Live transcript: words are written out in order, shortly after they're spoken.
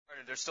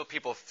There's still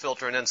people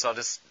filtering in, so I'll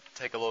just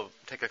take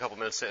a couple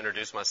minutes to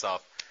introduce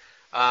myself.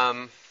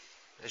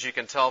 As you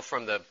can tell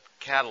from the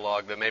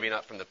catalog, but maybe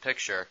not from the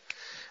picture,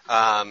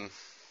 I'm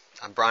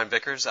Brian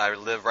Vickers. I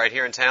live right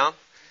here in town.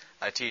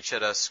 I teach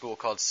at a school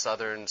called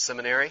Southern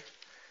Seminary,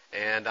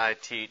 and I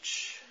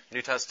teach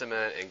New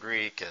Testament and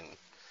Greek and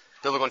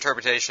biblical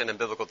interpretation and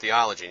biblical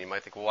theology. And you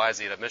might think, well, why is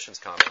he at a missions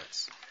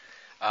conference?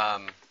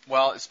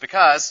 Well, it's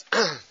because,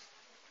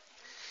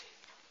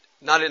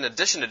 not in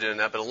addition to doing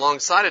that, but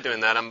alongside of doing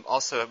that, I'm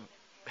also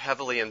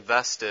heavily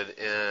invested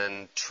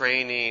in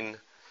training,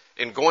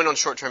 in going on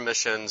short-term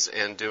missions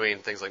and doing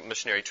things like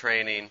missionary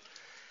training,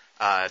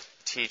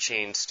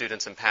 teaching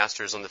students and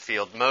pastors on the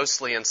field,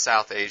 mostly in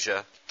South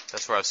Asia.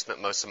 That's where I've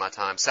spent most of my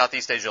time.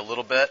 Southeast Asia a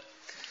little bit.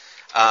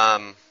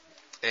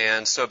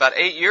 And so about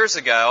 8 years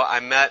ago,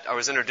 I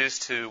was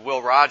introduced to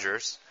Will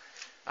Rogers.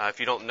 If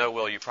you don't know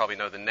Will, you probably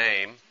know the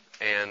name.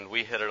 And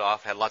we hit it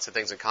off, had lots of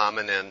things in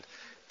common, and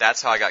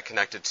that's how I got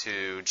connected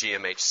to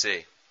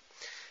GMHC.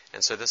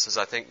 And so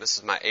I think this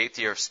is my 8th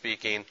year of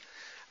speaking.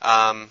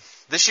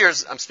 This year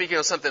I'm speaking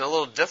on something a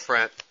little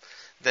different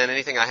than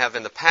anything I have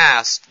in the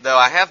past, though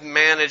I have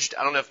managed,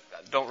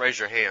 don't raise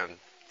your hand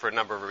for a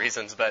number of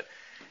reasons, but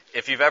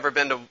if you've ever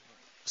been to,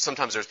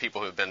 sometimes there's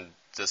people who've been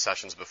to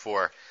sessions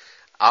before,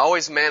 I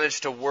always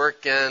manage to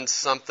work in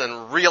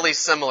something really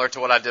similar to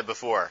what I did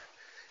before,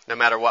 no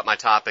matter what my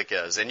topic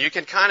is. And you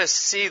can kind of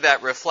see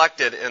that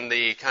reflected in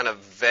the kind of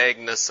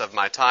vagueness of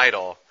my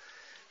title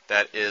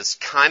that is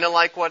kind of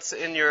like what's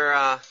in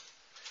your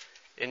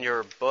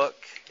book,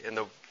 in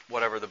the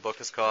whatever the book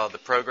is called, the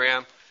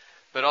program,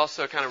 but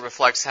also kind of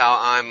reflects how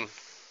I'm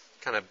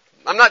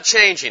not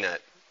changing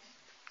it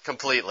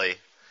completely.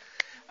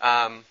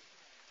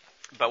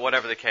 But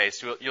whatever the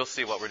case, you'll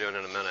see what we're doing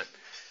in a minute.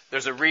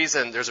 There's a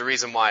reason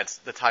why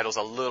the title's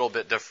a little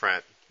bit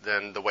different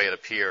than the way it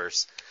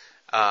appears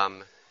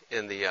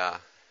in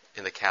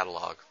the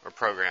catalog or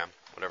program,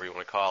 whatever you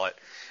want to call it.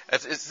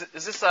 Is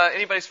this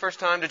anybody's first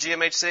time to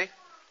GMHC?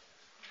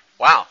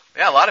 Wow,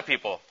 yeah, a lot of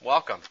people.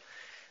 Welcome.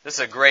 This is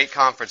a great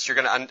conference.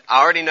 I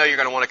already know you're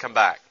going to want to come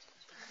back.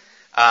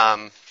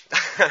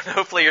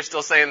 Hopefully, you're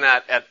still saying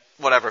that at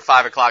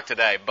 5 o'clock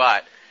today.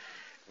 But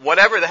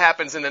whatever that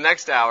happens in the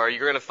next hour,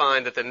 you're going to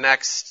find that the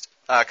next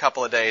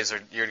couple of days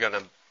you're going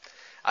to.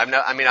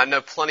 I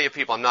know plenty of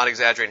people. I'm not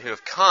exaggerating, who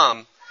have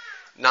come,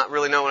 not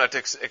really knowing what to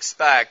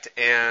expect,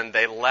 and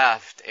they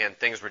left, and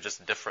things were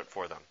just different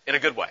for them in a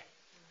good way.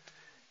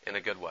 In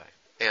a good way.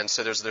 And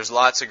so there's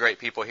lots of great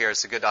people here.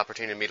 It's a good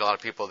opportunity to meet a lot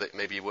of people that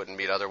maybe you wouldn't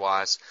meet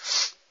otherwise.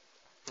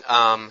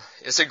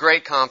 It's a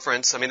great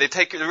conference. They really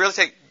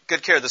take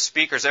good care of the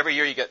speakers. Every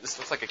year you get this.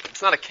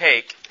 It's not a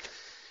cake,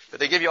 but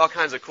they give you all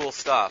kinds of cool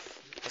stuff.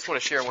 I just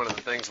want to share one of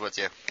the things with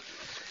you.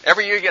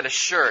 Every year you get a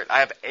shirt. I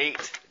have 8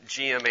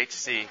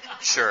 GMHC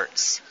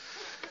shirts.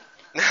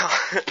 Now,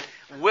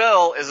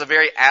 Will is a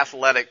very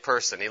athletic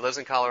person. He lives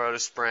in Colorado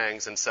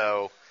Springs, and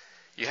so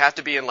you have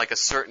to be in a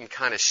certain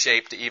kind of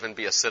shape to even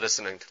be a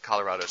citizen in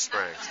Colorado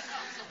Springs.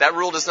 That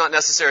rule does not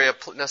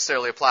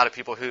necessarily apply to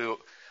people who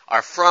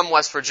are from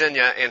West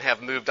Virginia and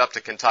have moved up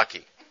to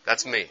Kentucky.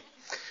 That's me,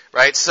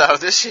 right? So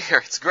this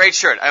year, it's a great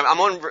shirt. I'm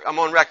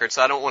on record,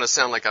 so I don't want to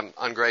sound like I'm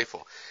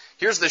ungrateful.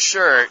 Here's the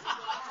shirt.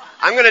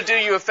 I'm going to do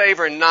you a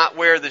favor and not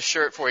wear this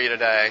shirt for you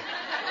today,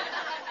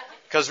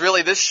 because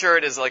really this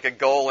shirt is like a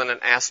goal and an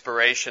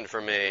aspiration for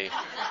me,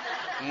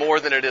 more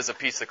than it is a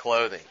piece of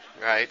clothing,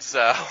 right?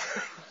 So,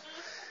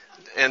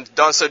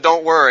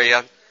 don't worry.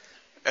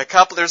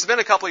 There's been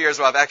a couple years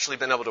where I've actually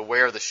been able to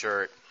wear the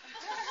shirt.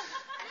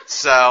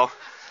 So,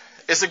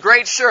 it's a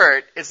great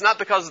shirt. It's not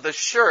because of the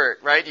shirt,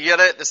 right? You get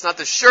it? It's not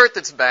the shirt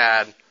that's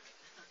bad.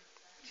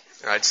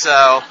 All right,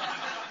 so,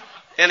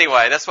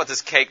 anyway, that's what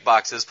this cake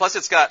box is. Plus,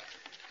 it's got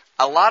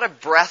a lot of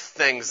breath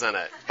things in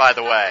it, by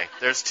the way.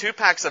 There's 2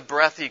 packs of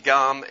breathy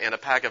gum and a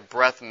pack of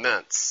breath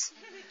mints.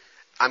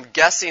 I'm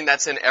guessing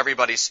that's in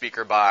everybody's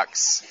speaker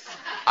box.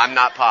 I'm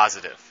not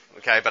positive,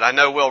 okay? But I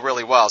know Will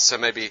really well, so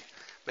maybe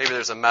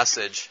there's a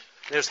message.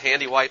 There's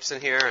handy wipes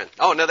in here.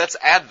 Oh, no, that's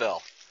Advil.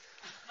 All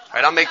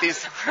right, I'll make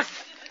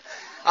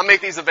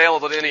these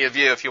available to any of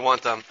you if you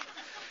want them,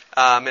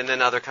 and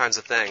then other kinds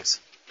of things.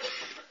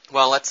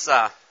 Well, let's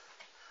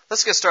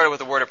get started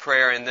with a word of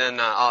prayer, and then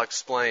I'll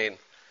explain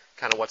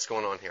kind of what's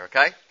going on here,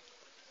 okay?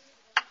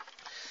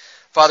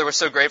 Father, we're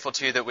so grateful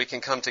to you that we can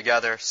come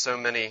together, so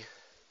many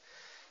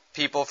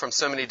people from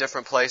so many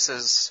different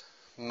places,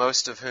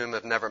 most of whom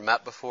have never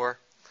met before,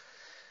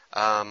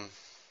 and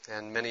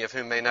many of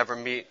whom may never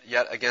meet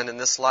yet again in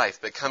this life,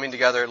 but coming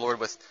together, Lord,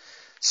 with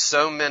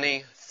so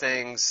many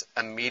things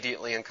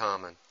immediately in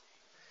common.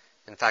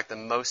 In fact, the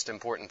most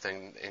important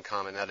thing in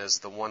common, that is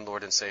the one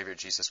Lord and Savior,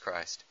 Jesus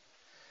Christ.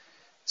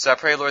 So I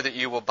pray, Lord, that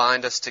you will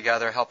bind us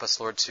together. Help us,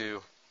 Lord,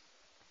 to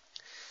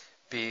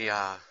be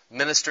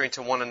ministering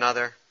to one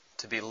another,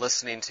 to be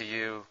listening to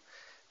you,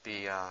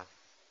 be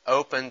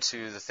open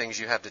to the things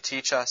you have to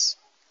teach us,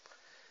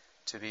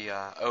 to be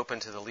open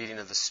to the leading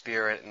of the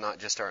Spirit and not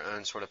just our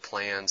own sort of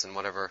plans and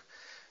whatever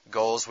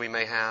goals we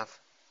may have.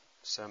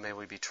 So may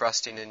we be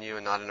trusting in you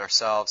and not in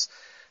ourselves.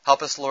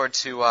 Help us, Lord,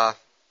 to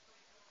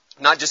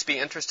not just be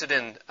interested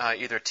in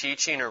either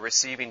teaching or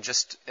receiving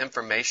just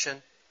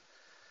information,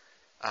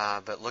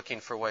 but looking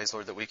for ways,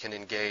 Lord, that we can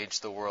engage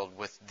the world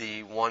with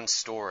the one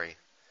story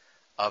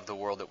of the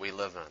world that we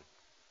live in.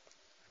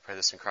 I pray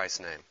this in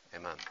Christ's name.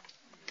 Amen.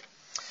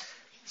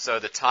 So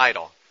the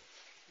title.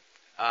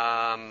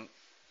 I'm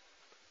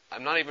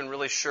not even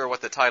really sure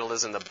what the title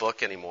is in the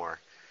book anymore.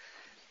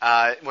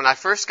 When I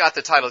first got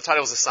the title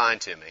was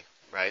assigned to me,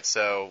 right?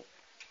 So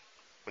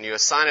when you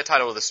assign a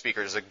title to the speaker,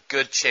 there's a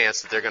good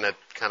chance that they're going to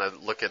kind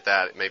of look at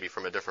that maybe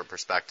from a different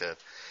perspective.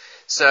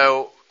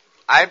 So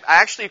I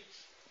actually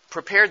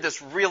prepared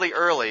this really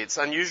early. It's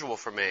unusual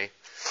for me.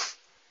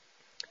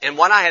 And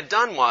what I had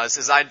done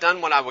I'd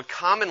done what I would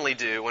commonly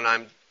do when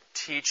I'm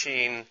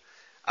teaching,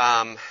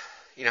 how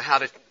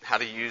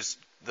to use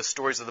the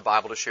stories of the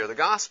Bible to share the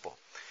gospel.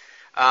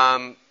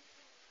 But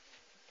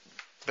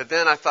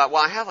then I thought,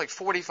 well, I have like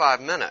 45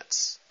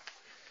 minutes.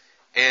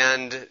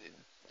 And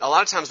a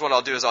lot of times what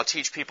I'll do is I'll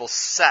teach people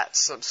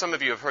sets. Some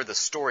of you have heard the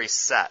story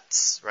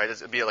sets, right?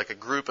 It'd be like a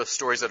group of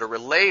stories that are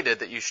related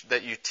that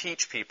you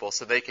teach people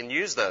so they can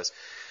use those.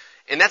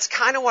 And that's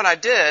kind of what I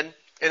did.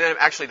 And then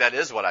actually that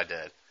is what I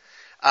did.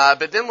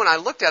 But then when I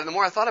looked at it, the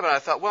more I thought about it, I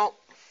thought, well,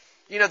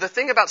 the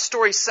thing about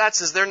story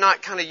sets is they're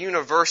not kind of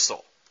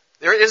universal.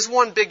 There is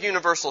one big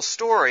universal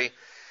story,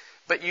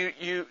 but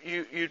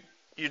you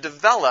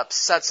develop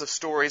sets of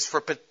stories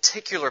for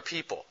particular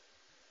people.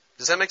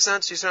 Does that make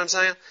sense? You see what I'm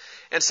saying?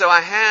 And so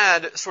I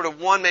had sort of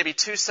one, maybe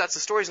two sets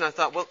of stories, and I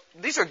thought, well,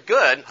 these are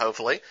good,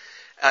 hopefully,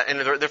 and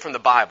they're from the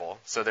Bible,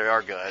 so they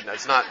are good.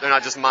 They're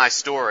not just my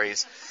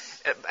stories.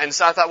 And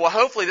so I thought, well,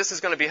 hopefully this is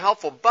going to be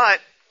helpful,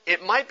 but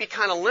it might be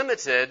kind of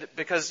limited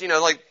because,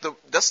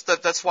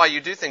 that's why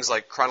you do things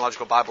like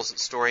chronological Bible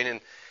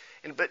storying.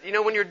 But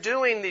when you're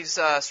doing these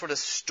sort of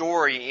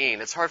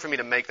storying, it's hard for me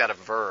to make that a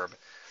verb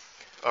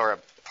or a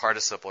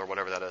participle or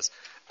whatever that is.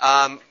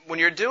 When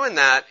you're doing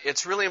that,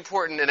 it's really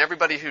important, and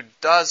everybody who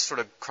does sort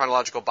of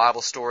chronological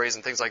Bible stories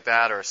and things like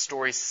that, or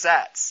story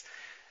sets,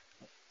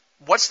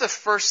 what's the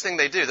first thing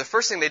they do? The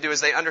first thing they do is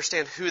they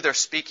understand who they're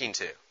speaking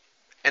to.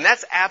 And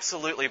that's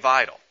absolutely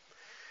vital.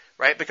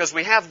 Right? Because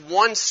we have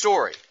one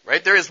story,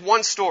 right? There is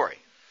one story.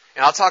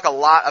 And I'll talk a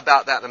lot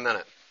about that in a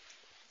minute.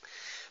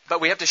 But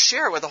we have to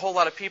share it with a whole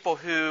lot of people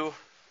who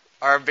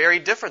are very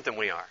different than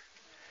we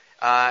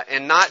are.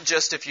 And not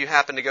just if you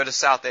happen to go to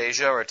South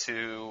Asia or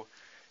to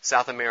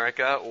South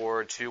America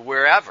or to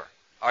wherever.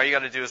 All you got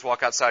to do is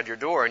walk outside your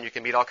door and you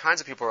can meet all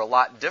kinds of people who are a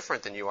lot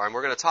different than you are. And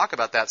we're going to talk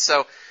about that.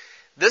 So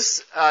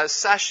this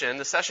session,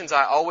 the sessions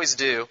I always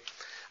do,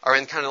 are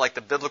in kind of like the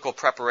biblical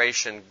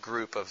preparation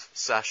group of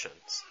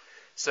sessions.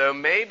 So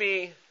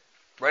maybe,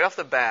 right off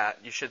the bat,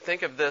 you should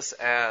think of this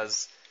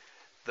as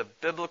the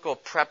biblical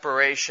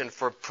preparation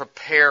for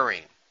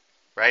preparing,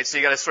 right? So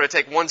you got to sort of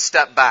take one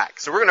step back.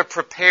 So we're going to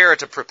prepare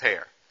to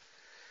prepare.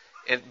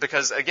 And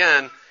because,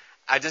 again,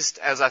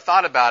 as I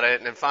thought about it,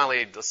 and I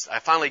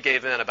finally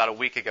gave in about a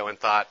week ago and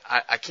thought,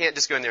 I can't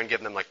just go in there and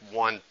give them like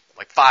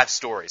 5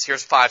 stories.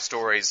 Here's 5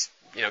 stories,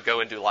 go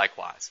and do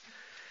likewise.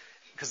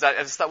 Because I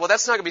just thought, well,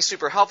 that's not going to be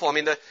super helpful. I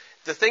mean,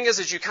 the thing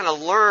is you kind of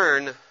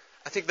learn.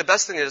 I think the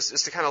best thing is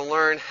to kind of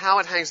learn how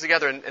it hangs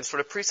together and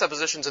sort of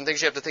presuppositions and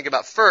things you have to think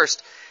about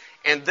first.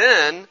 And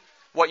then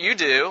what you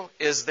do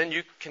is then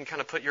you can kind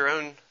of put your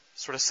own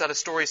sort of set of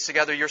stories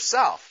together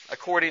yourself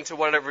according to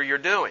whatever you're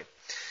doing.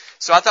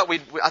 So I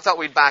thought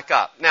we'd back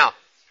up. Now,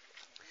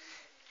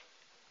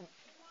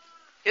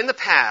 in the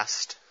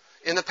past,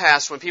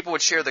 when people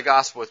would share the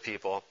gospel with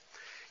people,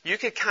 you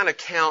could kind of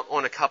count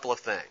on a couple of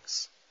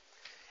things.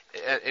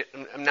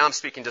 Now I'm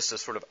speaking just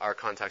as sort of our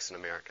context in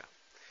America.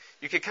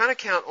 You could kind of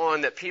count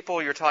on that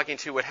people you're talking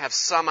to would have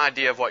some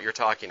idea of what you're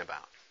talking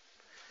about.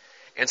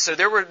 And so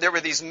there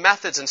were these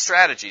methods and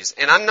strategies,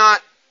 and I'm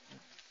not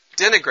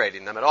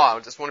denigrating them at all. I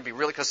just want to be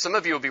really, because some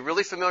of you will be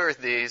really familiar with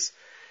these.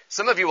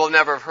 Some of you will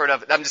never have heard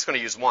of it. I'm just going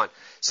to use one.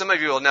 Some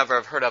of you will never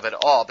have heard of it at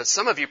all, but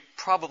some of you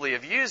probably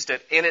have used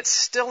it, and it's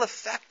still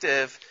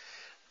effective,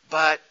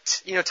 but,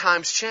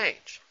 times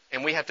change,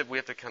 and we have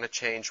to kind of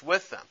change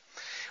with them.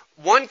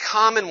 One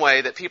common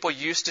way that people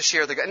used to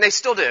share and they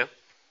still do,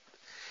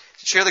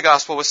 share the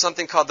gospel was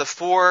something called the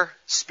 4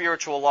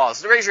 spiritual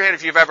laws. Raise your hand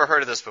if you've ever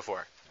heard of this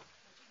before.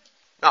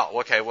 Oh,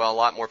 okay, well, a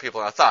lot more people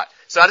than I thought.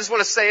 So I just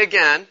want to say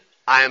again,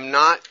 I am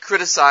not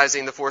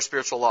criticizing the 4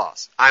 spiritual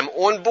laws. I'm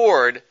on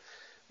board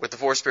with the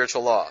 4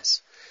 spiritual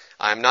laws.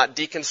 I'm not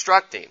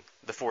deconstructing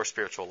the 4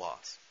 spiritual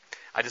laws.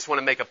 I just want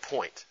to make a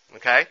point,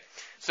 okay?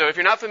 So if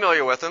you're not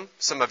familiar with them,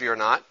 some of you are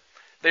not,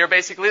 they are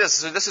basically this.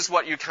 So this is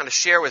what you kind of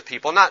share with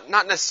people, not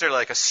necessarily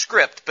like a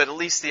script, but at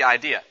least the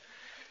idea.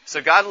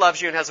 So God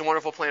loves you and has a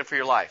wonderful plan for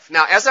your life.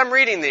 Now, as I'm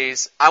reading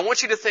these, I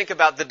want you to think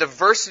about the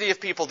diversity of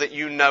people that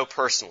you know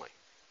personally.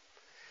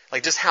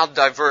 Like just how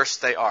diverse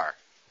they are,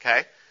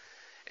 okay?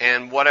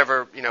 And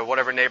whatever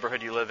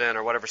neighborhood you live in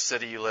or whatever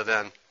city you live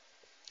in.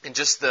 And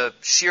just the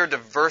sheer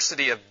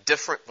diversity of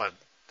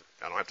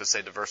I don't have to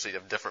say diversity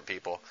of different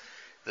people.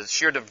 The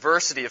sheer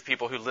diversity of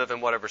people who live in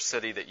whatever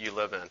city that you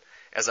live in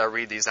as I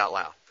read these out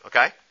loud,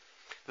 okay?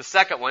 The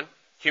second one,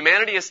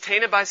 Humanity is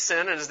tainted by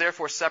sin and is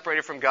therefore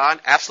separated from God.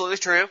 Absolutely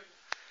true.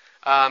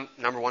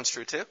 Number one's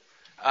true too.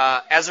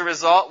 As a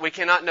result, we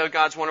cannot know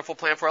God's wonderful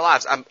plan for our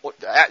lives.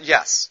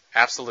 Yes,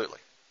 absolutely.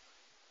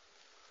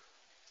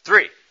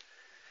 3,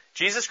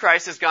 Jesus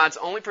Christ is God's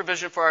only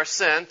provision for our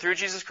sin. Through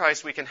Jesus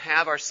Christ, we can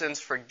have our sins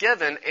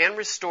forgiven and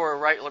restore a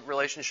right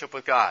relationship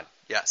with God.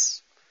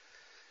 Yes,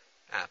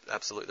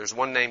 absolutely. There's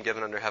one name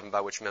given under heaven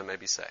by which men may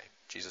be saved,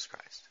 Jesus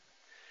Christ.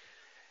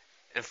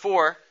 And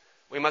 4,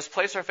 we must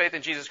place our faith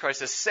in Jesus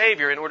Christ as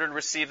Savior in order to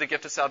receive the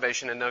gift of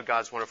salvation and know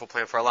God's wonderful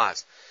plan for our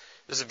lives.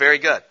 This is very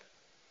good.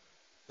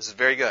 This is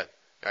very good.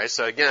 All right,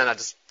 so again,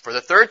 for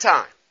the third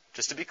time,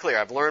 just to be clear,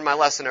 I've learned my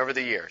lesson over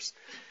the years.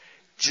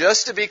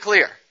 Just to be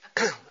clear,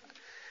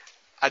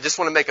 I just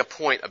want to make a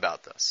point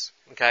about this.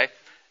 Okay?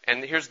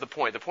 And here's the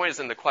point. The point is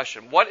in the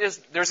question.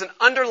 There's an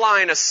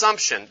underlying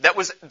assumption that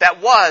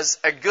was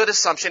a good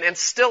assumption and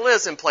still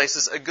is in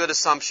places a good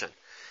assumption.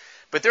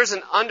 But there's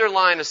an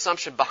underlying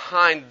assumption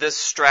behind this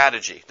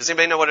strategy. Does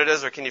anybody know what it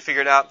is, or can you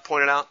figure it out,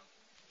 point it out?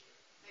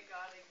 That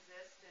God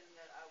exists and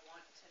that I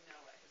want to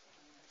know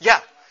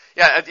it.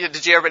 Yeah.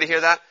 Did you everybody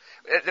hear that?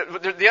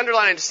 The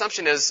underlying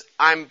assumption is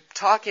I'm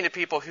talking to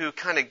people who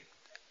kind of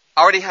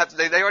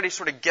they already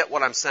sort of get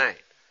what I'm saying.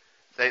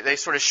 They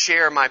sort of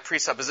share my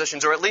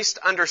presuppositions, or at least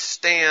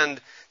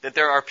understand that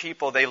there are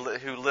people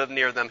who live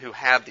near them who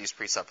have these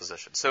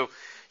presuppositions. So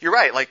you're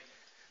right. Like,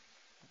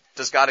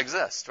 does God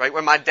exist? Right?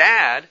 When my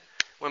dad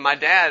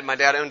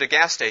owned a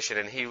gas station,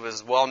 and he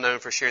was well known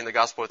for sharing the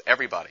gospel with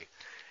everybody.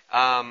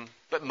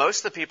 But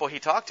most of the people he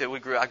talked to, I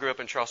grew up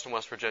in Charleston,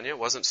 West Virginia. It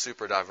wasn't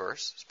super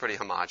diverse. It's pretty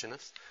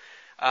homogenous.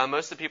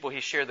 Most of the people he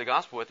shared the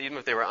gospel with, even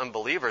if they were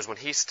unbelievers, when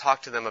he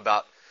talked to them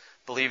about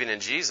believing in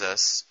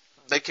Jesus,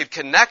 they could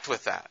connect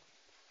with that.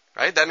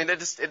 Right? I mean,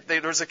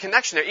 there was a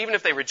connection there, even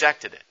if they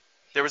rejected it.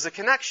 There was a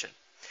connection.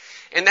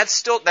 And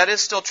that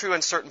is still true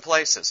in certain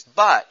places.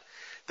 But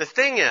the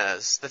thing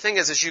is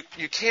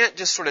you can't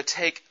just sort of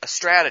take a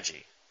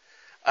strategy,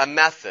 a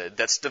method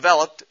that's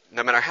developed,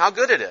 no matter how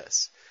good it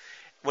is,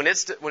 when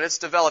it's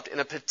developed in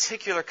a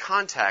particular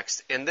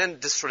context, and then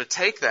just sort of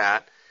take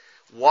that,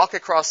 walk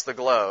across the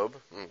globe,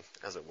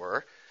 as it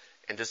were,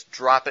 and just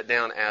drop it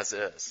down as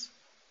is.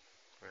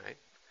 Right?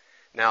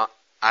 Now,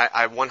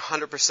 I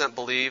 100%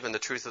 believe in the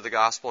truth of the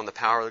gospel and the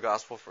power of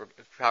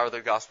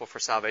the gospel for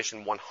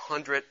salvation.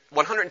 100.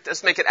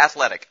 Let's make it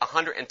athletic.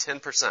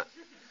 110%.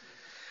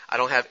 I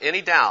don't have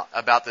any doubt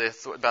about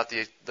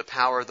the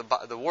power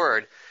of the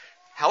word.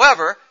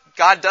 However,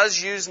 God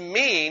does use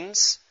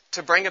means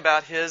to bring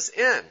about His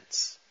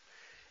ends,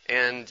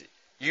 and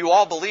you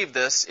all believe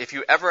this. If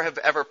you have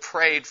ever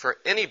prayed for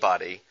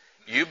anybody,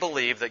 you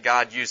believe that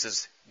God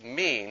uses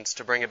means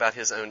to bring about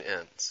His own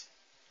ends.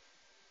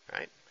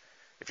 Right?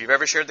 If you've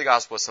ever shared the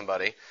gospel with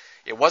somebody,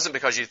 it wasn't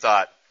because you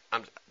thought,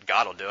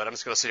 God will do it, I'm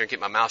just going to sit here and keep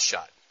my mouth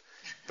shut.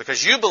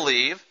 Because you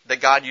believe that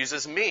God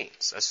uses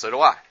means. So do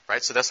I.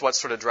 Right? So that's what's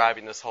sort of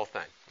driving this whole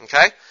thing.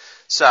 Okay?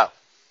 So,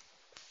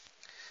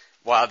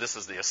 this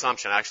is the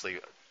assumption. I actually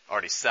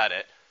already said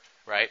it.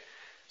 Right?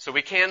 So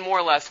we can more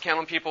or less count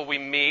on people we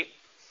meet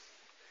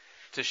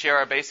to share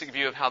our basic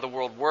view of how the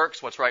world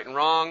works, what's right and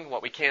wrong,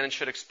 what we can and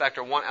should expect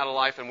or want out of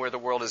life, and where the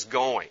world is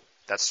going.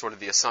 That's sort of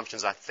the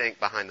assumptions, I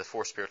think, behind the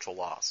 4 spiritual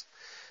laws.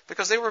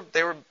 Because they were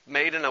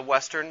made in a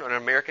Western or an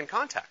American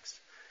context.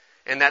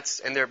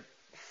 Unless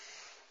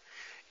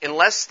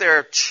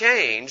they're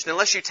changed,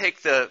 unless you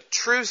take the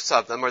truths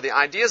of them or the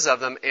ideas of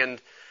them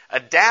and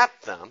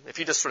adapt them, if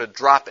you just sort of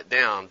drop it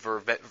down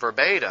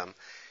verbatim,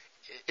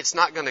 it's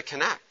not going to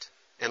connect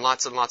in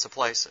lots and lots of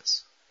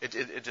places.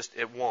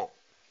 It won't.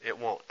 It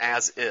won't,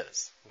 as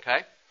is.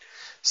 Okay?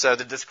 So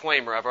the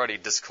disclaimer, I've already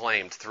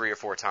disclaimed 3 or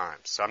 4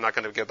 times, so I'm not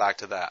going to go back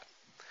to that.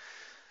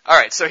 All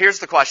right, so here's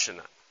the question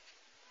then.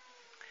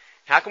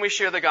 How can we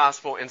share the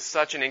gospel in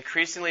such an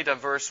increasingly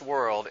diverse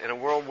world, in a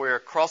world where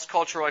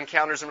cross-cultural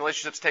encounters and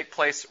relationships take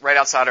place right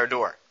outside our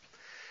door?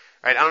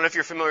 Right? I don't know if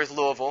you're familiar with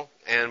Louisville,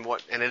 and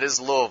it is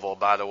Louisville,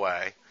 by the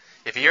way.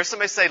 If you hear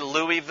somebody say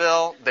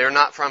Louisville, they're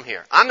not from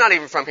here. I'm not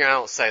even from here, I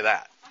don't say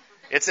that.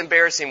 It's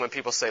embarrassing when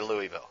people say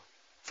Louisville,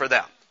 for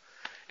them.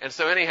 And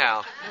so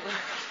anyhow,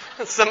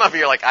 some of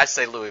you are like, I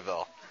say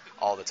Louisville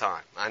all the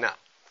time. I know.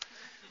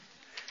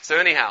 So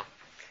anyhow,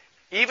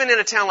 even in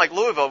a town like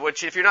Louisville,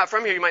 which if you're not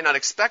from here, you might not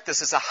expect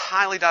this, is a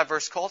highly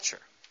diverse culture.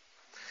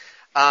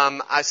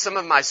 Some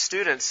of my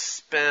students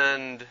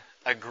spend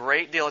a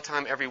great deal of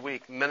time every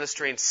week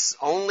ministering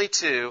only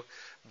to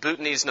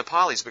Bhutanese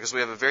Nepalis, because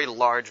we have a very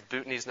large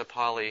Bhutanese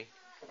Nepali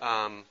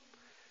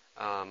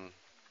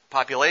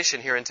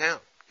population here in town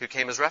who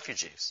came as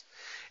refugees.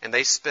 And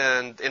they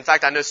in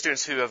fact, I know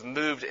students who have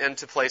moved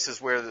into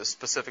places where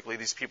specifically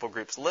these people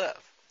groups live.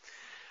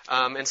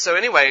 And so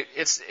anyway,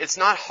 it's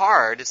not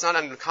hard, it's not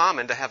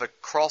uncommon to have a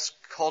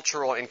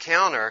cross-cultural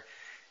encounter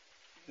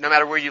no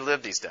matter where you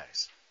live these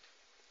days.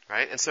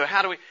 Right? And so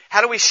how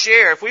do we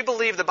share, if we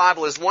believe the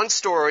Bible is one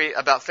story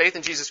about faith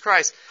in Jesus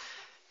Christ,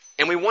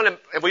 and we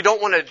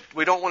don't want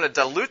to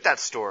dilute that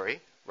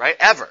story, right,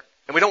 ever.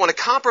 And we don't want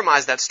to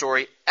compromise that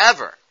story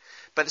ever.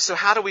 But so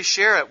how do we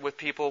share it with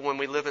people when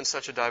we live in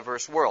such a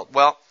diverse world?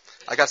 Well,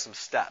 I got some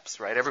steps,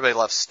 right? Everybody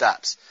loves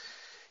steps.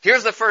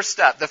 Here's the first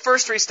step. The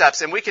first 3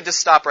 steps, and we could just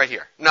stop right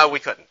here. No, we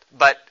couldn't.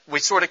 But we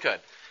sort of could.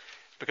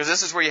 Because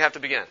this is where you have to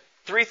begin.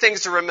 3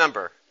 things to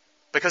remember.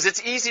 Because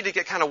it's easy to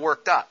get kind of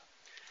worked up.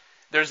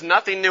 There's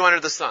nothing new under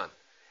the sun.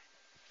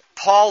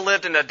 Paul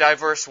lived in a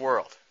diverse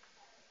world.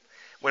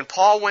 When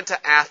Paul went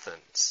to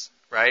Athens,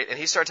 right, and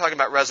he started talking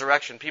about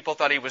resurrection, people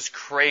thought he was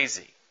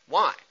crazy.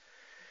 Why?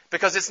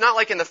 Because it's not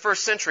like in the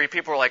first century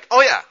people were like,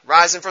 oh yeah,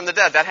 rising from the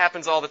dead, that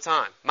happens all the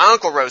time. My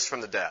uncle rose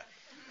from the dead.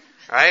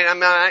 Right?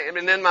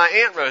 And then my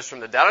aunt rose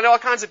from the dead. I know all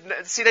kinds of,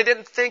 see, they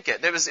didn't think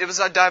it. It was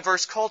a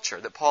diverse culture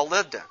that Paul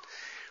lived in.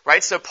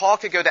 Right? So Paul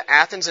could go to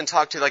Athens and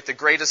talk to like the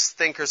greatest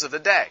thinkers of the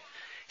day.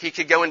 He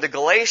could go into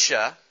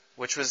Galatia,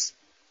 which was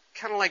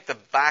kind of like the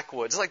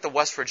backwoods, like the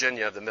West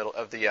Virginia of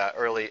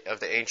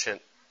the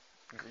ancient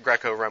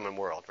Greco-Roman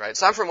world, right?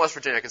 So I'm from West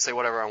Virginia. I can say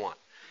whatever I want.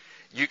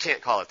 You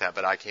can't call it that,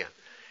 but I can.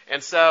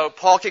 And so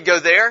Paul could go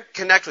there,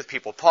 connect with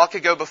people. Paul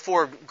could go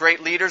before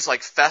great leaders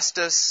like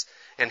Festus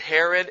and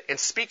Herod and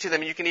speak to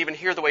them. You can even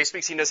hear the way he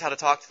speaks. He knows how to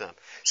talk to them.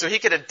 So he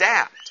could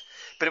adapt,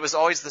 but it was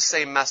always the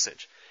same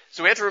message.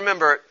 So we have to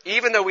remember,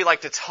 even though we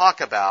like to talk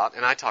about,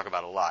 and I talk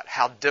about a lot,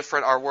 how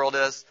different our world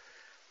is,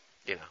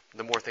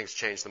 the more things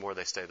change, the more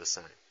they stay the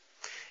same.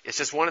 It's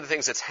just one of the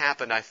things that's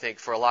happened, I think,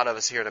 for a lot of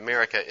us here in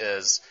America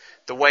is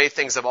the way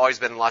things have always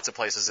been in lots of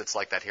places, it's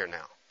like that here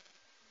now.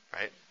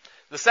 Right?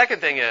 The second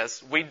thing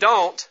is, we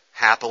don't,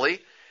 happily,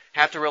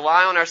 have to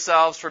rely on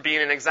ourselves for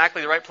being in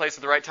exactly the right place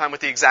at the right time with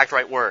the exact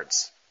right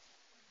words.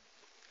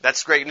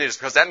 That's great news,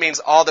 because that means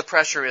all the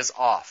pressure is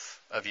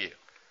off of you.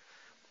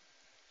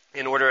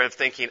 In order of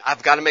thinking,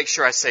 I've got to make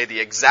sure I say the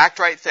exact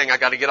right thing, I've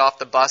got to get off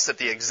the bus at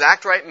the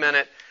exact right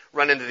minute,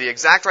 run into the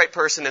exact right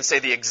person, and say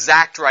the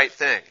exact right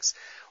things.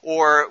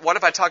 Or what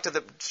if I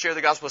share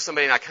the gospel with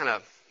somebody and I kind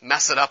of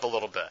mess it up a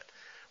little bit?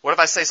 What if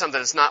I say something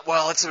that's not,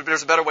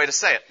 there's a better way to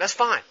say it? That's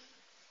fine.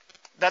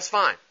 That's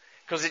fine.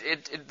 Because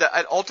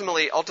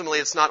ultimately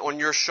it's not on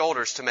your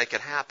shoulders to make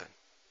it happen.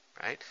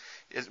 Right?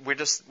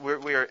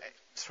 We are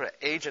sort of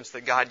agents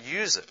that God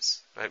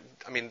uses. Right?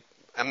 I mean,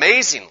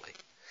 amazingly,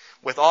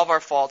 with all of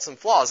our faults and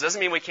flaws. It doesn't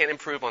mean we can't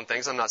improve on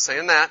things. I'm not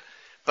saying that.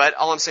 But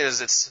all I'm saying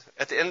is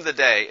at the end of the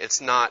day,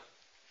 it's not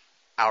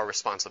our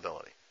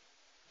responsibility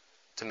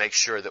to make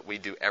sure that we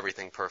do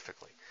everything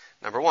perfectly.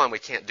 Number one, we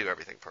can't do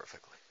everything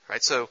perfectly.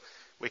 Right? So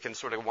we can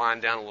sort of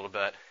wind down a little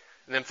bit.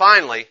 And then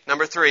finally,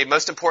 number 3,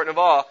 most important of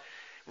all,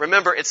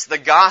 remember it's the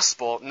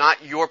gospel,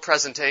 not your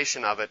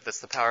presentation of it, that's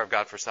the power of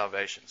God for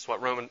salvation.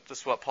 This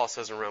is what Paul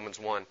says in Romans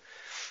 1,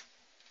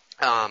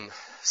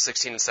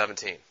 16 and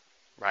 17.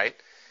 Right?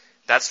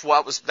 That's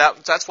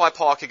why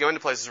Paul could go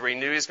into places where he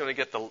knew he was going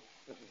to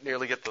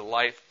nearly get the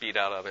life beat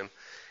out of him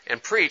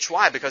and preach.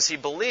 Why? Because he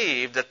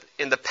believed that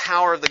in the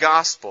power of the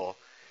gospel,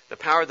 the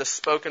power of the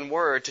spoken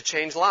word to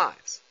change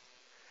lives.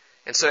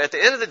 And so at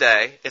the end of the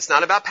day, it's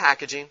not about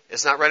packaging.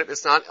 It's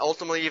not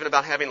ultimately even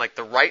about having like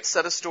the right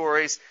set of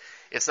stories.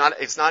 It's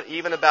not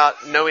even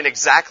about knowing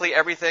exactly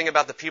everything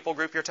about the people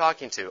group you're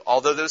talking to,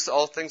 although those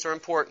all things are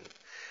important.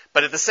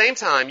 But at the same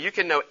time, you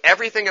can know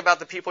everything about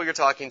the people you're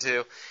talking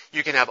to.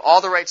 You can have all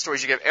the right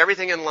stories. You can have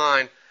everything in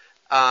line.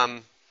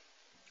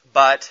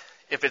 But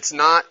if it's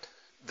not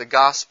the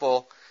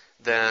gospel,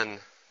 then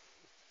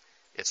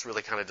it's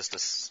really kind of just a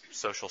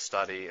social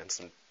study and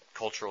some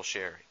cultural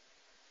sharing.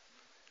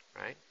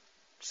 Right?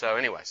 So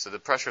anyway, so the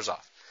pressure's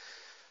off.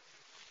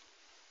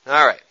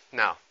 All right.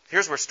 Now,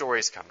 here's where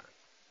stories come in.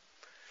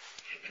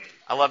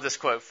 I love this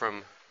quote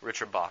from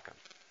Richard Bauckham.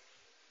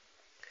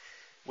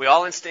 We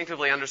all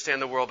instinctively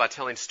understand the world by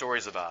telling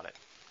stories about it.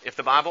 If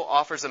the Bible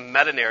offers a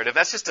meta-narrative,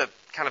 that's just a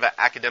kind of an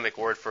academic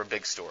word for a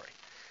big story.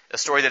 A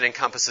story that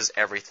encompasses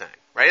everything.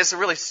 Right? It's a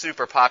really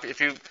super popular,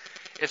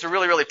 it's a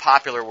really, really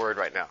popular word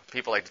right now.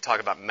 People like to talk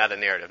about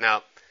meta-narrative.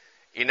 Now,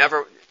 I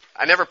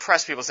never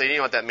press people to say, you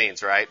know what that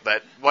means, right?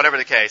 But whatever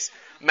the case,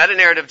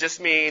 meta-narrative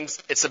just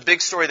means it's a big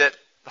story that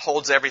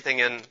holds everything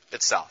in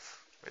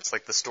itself. It's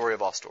like the story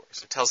of all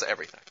stories. It tells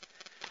everything.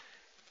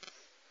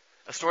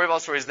 A story of all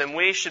stories, then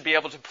we should be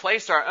able to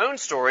place our own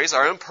stories,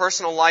 our own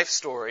personal life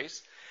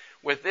stories,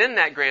 within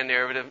that grand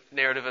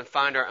narrative and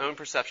find our own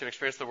perception,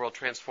 experience of the world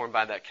transformed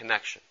by that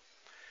connection.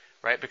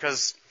 Right?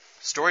 Because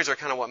stories are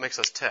kind of what makes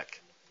us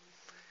tick.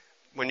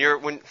 When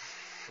it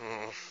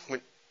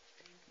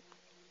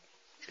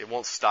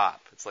won't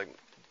stop. It's like,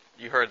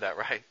 you heard that,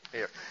 right?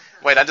 Here.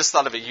 Wait, I just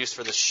thought of a use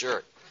for this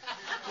shirt.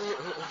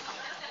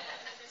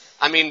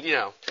 I mean,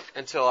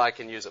 until I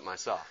can use it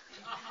myself.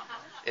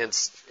 In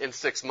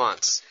 6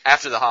 months,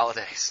 after the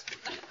holidays.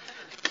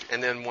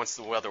 And then once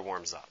the weather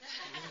warms up.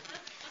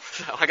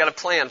 So I got a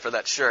plan for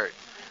that shirt.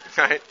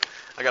 Right?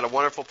 I got a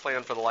wonderful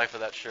plan for the life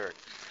of that shirt.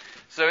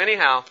 So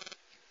anyhow,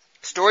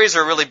 stories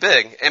are really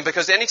big. And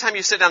because anytime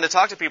you sit down to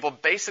talk to people,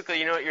 basically,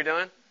 you know what you're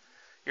doing?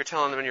 You're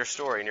telling them your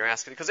story and you're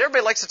asking, because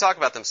everybody likes to talk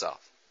about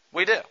themselves.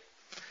 We do.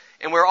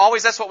 And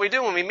that's what we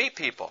do when we meet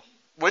people.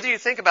 Whether you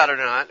think about it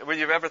or not, whether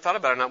you've ever thought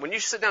about it or not, when you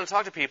sit down and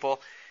talk to people,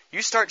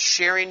 You start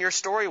sharing your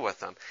story with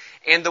them.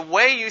 And the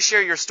way you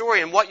share your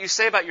story and what you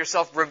say about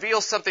yourself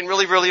reveals something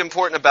really, really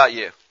important about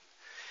you.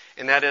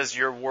 And that is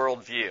your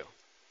worldview.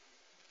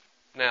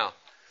 Now,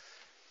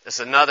 it's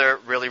another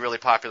really, really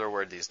popular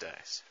word these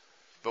days.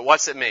 But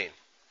what's it mean?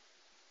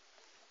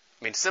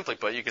 I mean, simply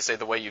put, you could say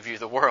the way you view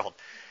the world.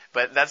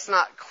 But that's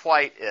not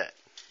quite it.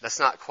 That's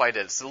not quite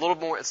it. There's a little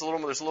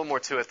more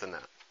to it than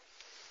that.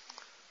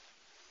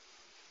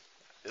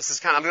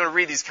 I'm going to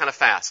read these kind of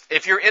fast.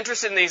 If you're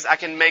interested in these, I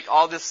can make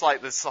all this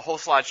whole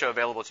slideshow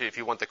available to you if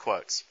you want the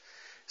quotes.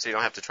 So you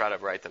don't have to try to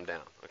write them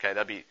down. Okay,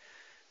 that'd be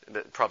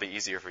probably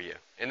easier for you.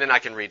 And then I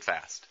can read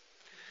fast.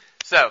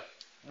 So,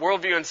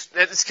 worldview,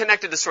 it's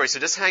connected to story, so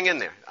just hang in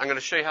there. I'm going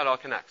to show you how it all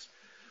connects.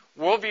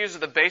 Worldviews are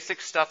the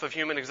basic stuff of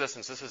human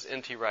existence. This is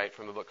N.T. Wright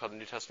from a book called The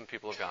New Testament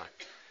People of God.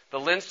 The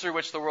lens through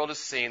which the world is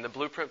seen, the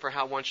blueprint for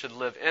how one should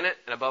live in it,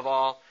 and above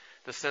all,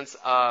 the sense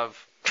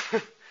of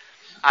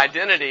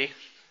identity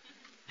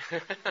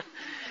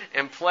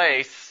and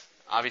place.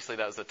 Obviously,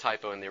 that was a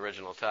typo in the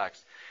original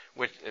text,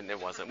 and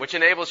it wasn't, which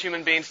enables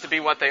human beings to be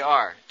what they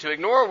are. To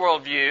ignore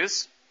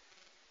worldviews,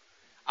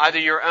 either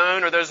your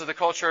own or those of the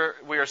culture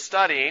we are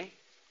studying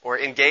or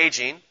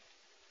engaging,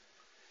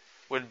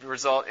 would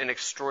result in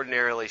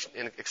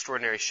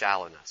extraordinary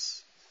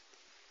shallowness.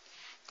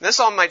 This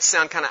all might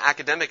sound kind of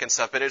academic and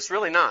stuff, but it's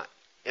really not.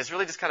 It's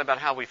really just kind of about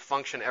how we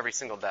function every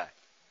single day.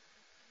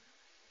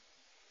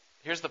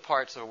 Here's the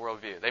parts of a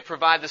worldview. They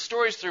provide the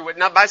stories through which...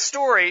 Now, by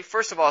story,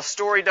 first of all,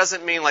 story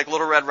doesn't mean like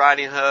Little Red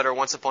Riding Hood or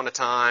Once Upon a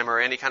Time or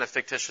any kind of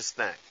fictitious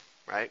thing,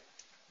 right?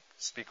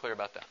 Let's be clear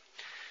about that.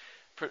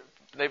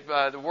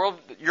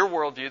 Your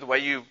worldview, the way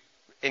you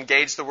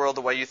engage the world,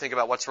 the way you think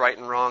about what's right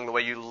and wrong, the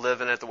way you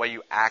live in it, the way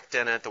you act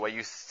in it, the way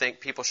you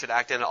think people should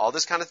act in it, all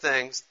this kind of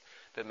things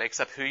that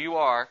makes up who you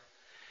are,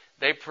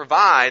 they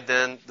provide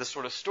then the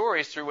sort of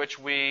stories through which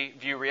we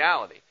view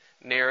reality.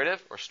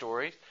 Narrative, or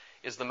story,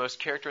 is the most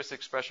characteristic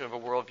expression of a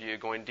worldview,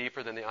 going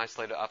deeper than the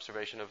isolated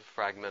observation of a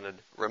fragmented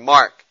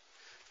remark.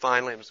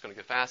 Finally, I'm just going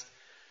to go fast.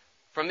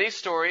 From these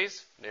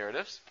stories,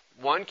 narratives,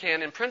 one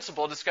can, in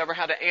principle, discover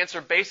how to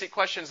answer basic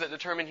questions that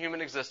determine human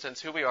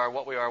existence, who we are,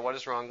 what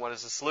is wrong, what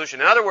is the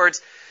solution. In other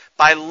words,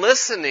 by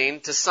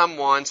listening to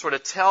someone sort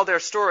of tell their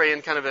story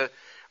and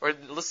or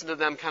listen to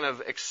them kind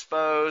of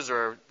expose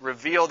or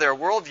reveal their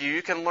worldview,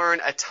 you can learn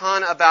a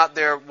ton about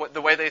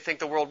the way they think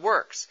the world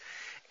works.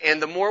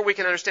 And the more we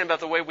can understand about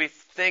the way we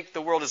think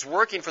the world is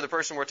working for the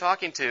person we're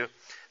talking to,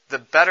 the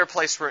better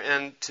place we're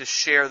in to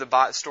share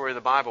the story of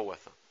the Bible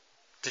with them.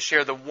 To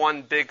share the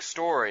one big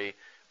story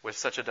with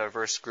such a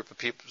diverse group of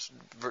people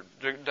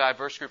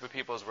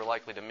as we're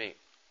likely to meet.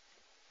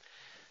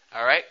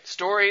 All right?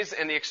 Stories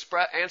and the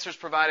answers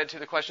provided to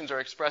the questions are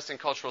expressed in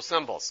cultural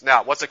symbols.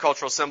 Now, what's a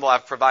cultural symbol?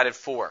 I've provided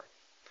 4.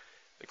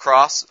 A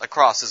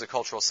cross is a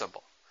cultural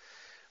symbol.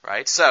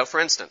 Right? So,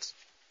 for instance,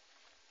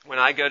 when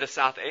I go to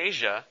South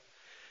Asia,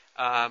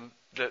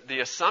 the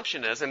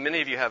assumption is, and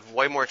many of you have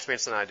way more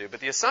experience than I do, but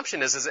the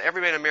assumption is that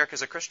everybody in America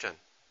is a Christian.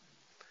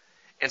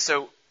 And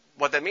so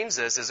what that means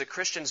is that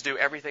Christians do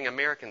everything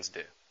Americans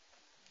do.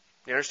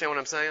 You understand what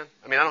I'm saying?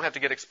 I mean, I don't have to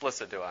get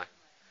explicit, do I?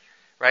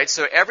 Right?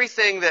 So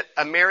everything that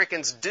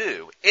Americans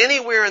do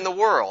anywhere in the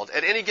world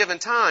at any given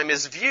time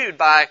is viewed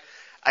by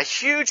a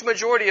huge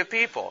majority of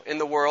people in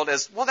the world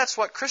as, well, that's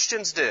what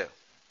Christians do.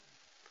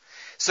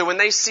 So when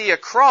they see a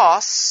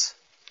cross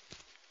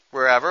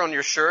wherever on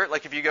your shirt,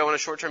 like if you go on a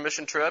short-term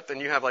mission trip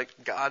and you have like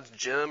God's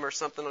gem or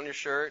something on your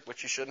shirt,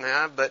 which you shouldn't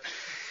have, but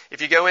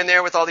if you go in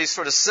there with all these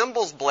sort of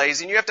symbols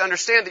blazing, you have to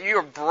understand that you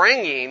are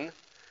bringing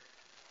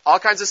all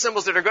kinds of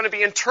symbols that are going to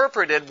be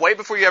interpreted way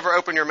before you ever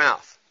open your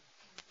mouth.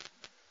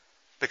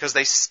 Because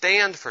they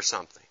stand for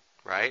something,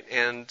 right?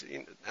 And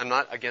I'm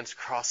not against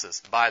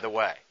crosses, by the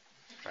way,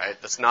 right?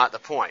 That's not the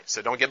point.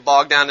 So don't get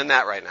bogged down in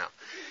that right now.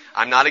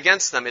 I'm not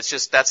against them. It's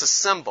just that's a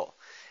symbol.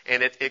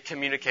 And it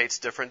communicates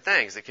different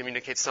things. It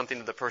communicates something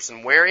to the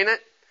person wearing it.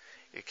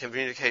 It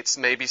communicates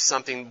maybe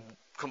something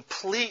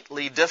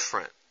completely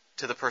different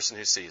to the person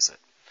who sees it.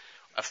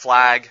 A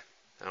flag,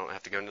 I don't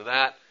have to go into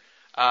that.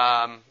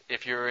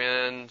 If you're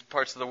in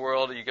parts of the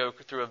world, you go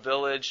through a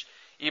village,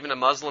 even a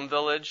Muslim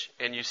village,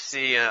 and you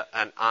see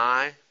an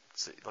eye,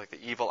 like the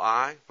evil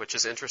eye, which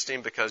is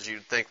interesting because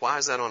you'd think, why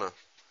does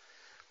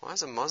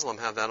a Muslim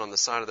have that on the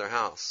side of their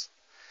house?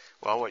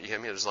 Well,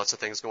 there's lots of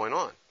things going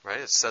on, right?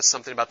 It says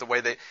something about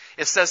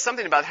it says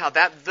something about how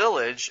that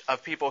village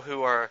of people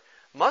who are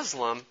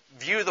Muslim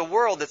view the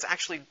world that's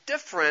actually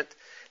different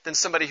than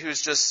somebody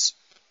who's just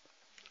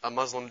a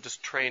Muslim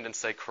just trained in,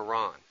 say,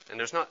 Quran. And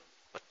there's not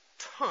a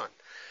ton.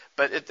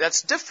 But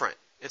that's different.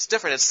 It's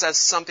different. It says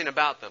something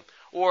about them.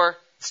 Or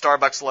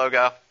Starbucks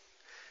logo.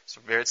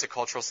 It's a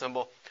cultural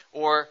symbol.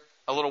 Or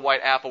a little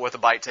white apple with a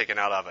bite taken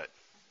out of it.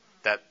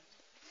 That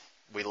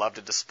we love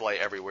to display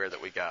everywhere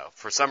that we go.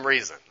 For some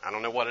reason. I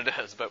don't know what it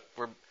is, but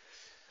we're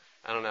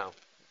kind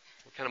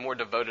of more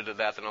devoted to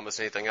that than almost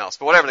anything else.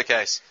 But whatever the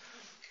case,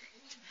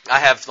 I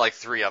have like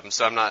 3 of them,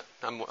 so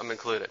I'm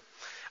included.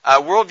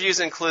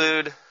 Worldviews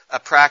include a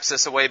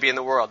praxis, a way to be in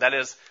the world. That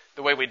is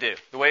the way we do.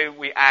 The way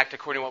we act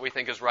according to what we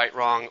think is right,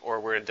 wrong, or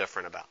we're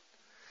indifferent about.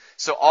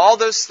 So all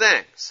those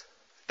things,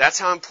 that's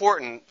how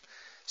important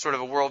sort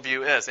of a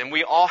worldview is. And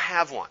we all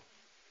have one.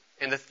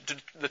 And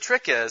the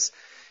trick is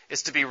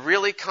to be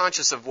really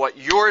conscious of what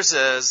yours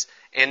is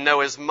and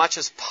know as much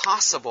as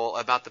possible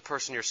about the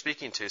person you're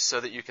speaking to so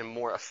that you can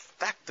more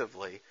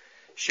effectively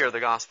share the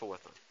gospel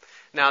with them.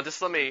 Now,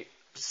 just let me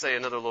say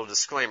another little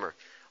disclaimer.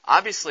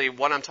 Obviously,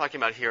 what I'm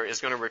talking about here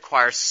is going to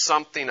require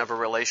something of a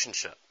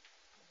relationship,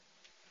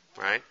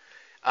 right?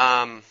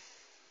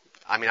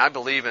 I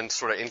believe in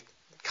sort of in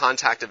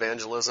contact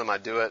evangelism. I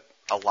do it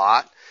a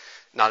lot,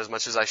 not as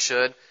much as I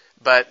should.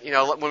 But,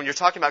 when you're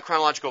talking about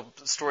chronological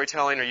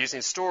storytelling or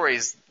using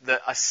stories,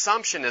 the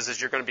assumption is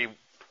you're going to be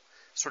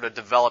sort of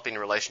developing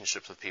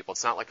relationships with people.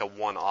 It's not like a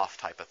one-off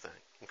type of thing,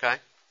 okay?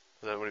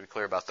 I want to be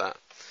clear about that.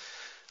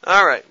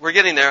 All right, we're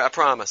getting there, I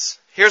promise.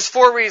 Here's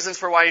 4 reasons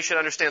for why you should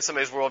understand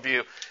somebody's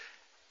worldview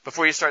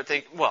before you start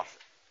thinking,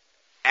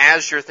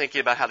 as you're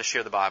thinking about how to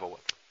share the Bible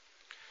with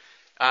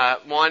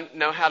them. 1,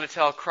 know how to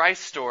tell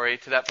Christ's story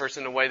to that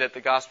person in a way that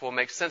the gospel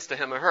makes sense to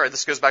him or her.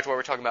 This goes back to what we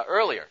were talking about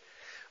earlier.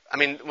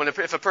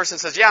 If a person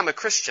says, yeah, I'm a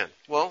Christian,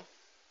 well,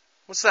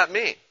 what's that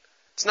mean?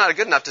 It's not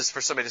good enough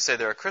for somebody to say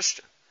they're a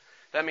Christian.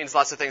 That means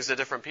lots of things to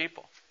different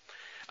people.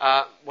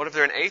 What if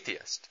they're an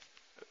atheist?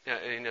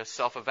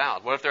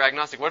 Self-avowed. What if they're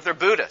agnostic? What if they're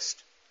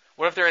Buddhist?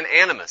 What if they're an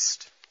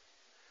animist?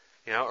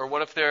 Or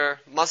what if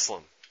they're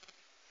Muslim?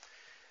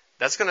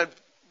 That's going to,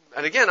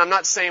 and again, I'm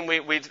not saying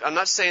I'm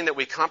not saying that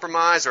we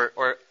compromise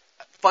or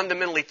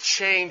fundamentally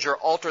change or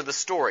alter the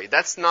story.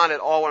 That's not at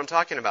all what I'm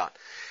talking about.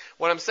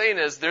 What I'm saying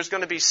is there's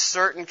going to be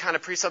certain kind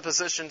of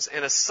presuppositions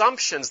and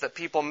assumptions that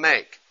people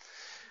make,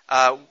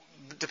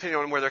 depending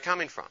on where they're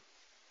coming from.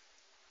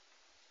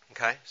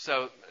 Okay?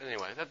 So,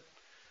 anyway,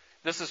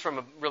 this is from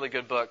a really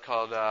good book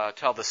called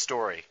Tell the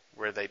Story,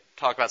 where they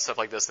talk about stuff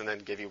like this and then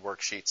give you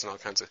worksheets and all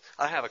kinds of...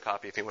 I have a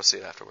copy if you want to see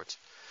it afterwards.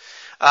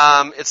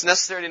 It's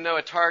necessary to know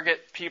a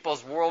target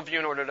people's worldview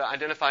in order to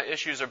identify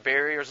issues or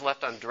barriers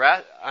left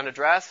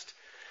unaddressed.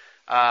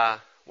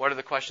 What are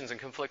the questions and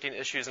conflicting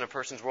issues in a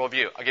person's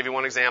worldview? I'll give you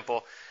one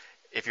example.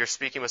 If you're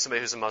speaking with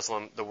somebody who's a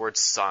Muslim, the word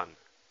son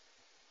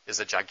is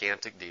a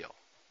gigantic deal.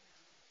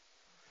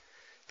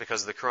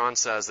 Because the Quran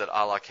says that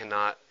Allah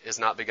is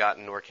not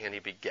begotten, nor can He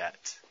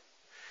beget.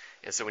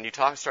 And so when you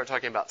start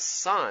talking about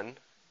son,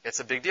 it's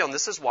a big deal. And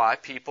this is why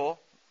people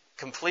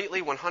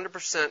completely,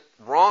 100%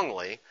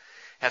 wrongly,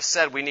 have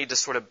said we need to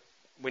sort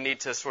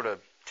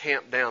of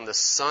tamp down the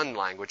son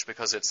language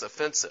because it's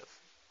offensive.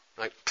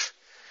 Like,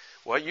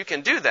 well, you can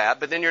do that,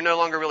 but then you're no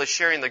longer really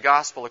sharing the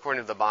gospel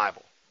according to the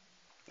Bible.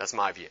 That's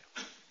my view.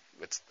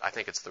 I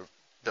think it's the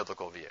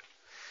biblical view.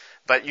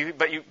 But you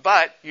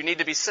need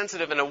to be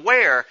sensitive and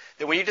aware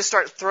that when you just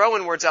start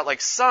throwing words out like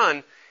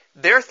son,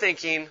 they're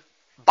thinking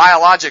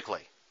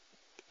biologically.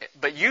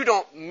 But you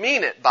don't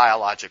mean it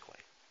biologically.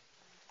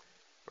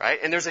 Right?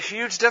 And there's a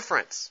huge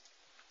difference.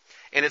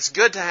 And it's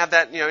good to have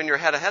that, in your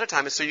head ahead of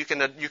time so you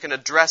can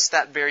address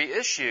that very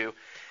issue.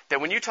 That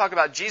when you talk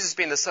about Jesus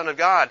being the Son of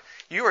God,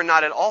 you are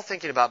not at all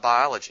thinking about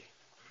biology.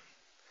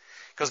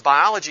 Because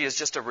biology is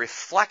just a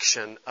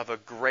reflection of a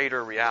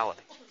greater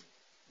reality.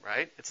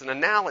 Right? It's an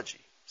analogy.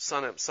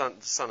 Son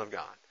of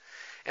God.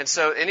 And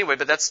so anyway,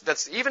 but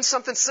that's even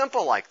something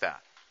simple like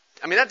that.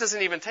 That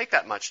doesn't even take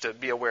that much to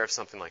be aware of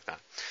something like that.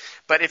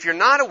 But if you're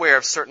not aware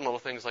of certain little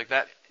things like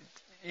that,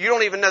 you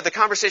don't even know. The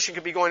conversation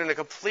could be going in a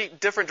complete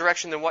different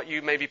direction than what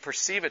you maybe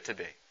perceive it to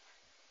be.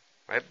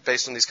 Right?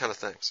 Based on these kind of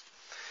things.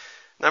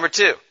 Number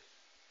 2.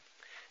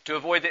 To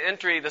avoid the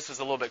entry, this is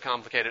a little bit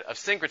complicated, of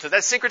syncretism.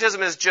 That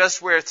syncretism is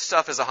just where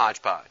stuff is a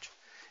hodgepodge.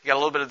 You got a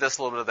little bit of this,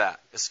 a little bit of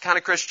that. It's kind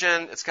of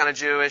Christian, it's kind of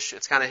Jewish,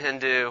 it's kind of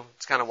Hindu,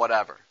 it's kind of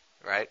whatever,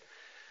 right?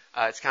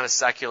 It's kind of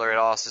secular. It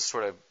all just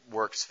sort of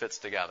fits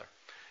together.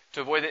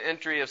 To avoid the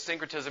entry of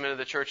syncretism into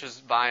the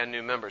churches via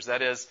new members.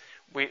 That is,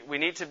 we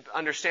need to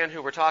understand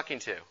who we're talking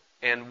to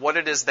and what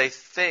it is they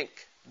think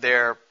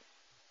they're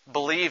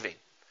believing.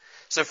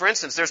 So, for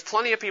instance, there's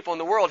plenty of people in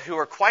the world who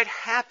are quite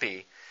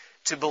happy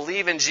to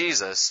believe in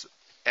Jesus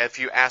if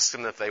you ask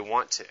them if they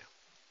want to.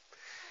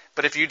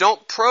 But if you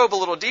don't probe a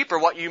little deeper,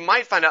 what you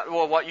might find out,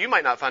 what you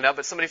might not find out,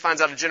 but somebody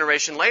finds out a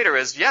generation later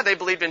is, yeah, they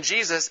believed in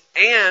Jesus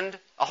and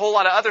a whole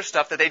lot of other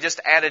stuff that they just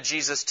added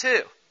Jesus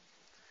to.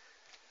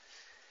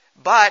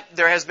 But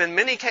there has been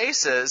many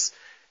cases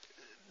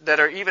that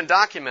are even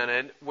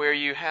documented where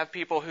you have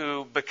people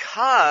who,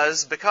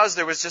 because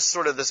there was just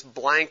sort of this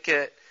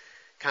blanket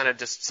kind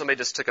of somebody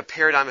just took a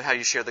paradigm of how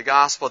you share the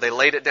gospel, they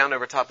laid it down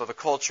over top of a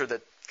culture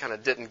that kind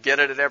of didn't get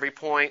it at every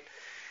point,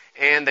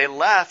 and they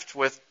left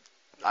with,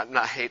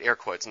 I hate air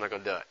quotes, I'm not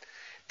going to do it.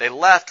 They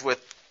left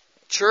with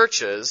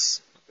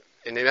churches,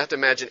 and you have to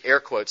imagine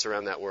air quotes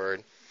around that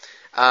word,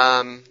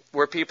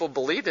 where people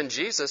believed in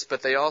Jesus,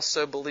 but they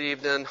also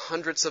believed in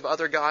hundreds of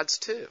other gods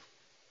too.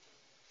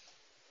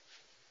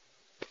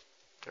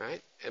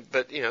 Right?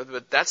 But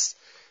that's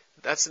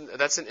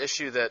an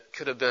issue that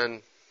could have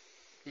been.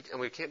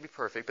 We can't be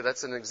perfect, but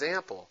that's an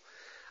example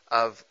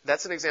of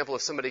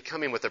somebody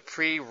coming with a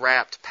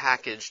pre-wrapped,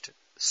 packaged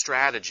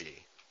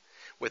strategy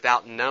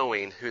without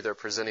knowing who they're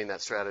presenting that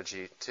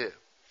strategy to.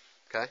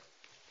 Okay?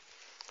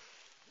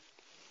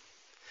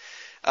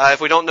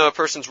 If we don't know a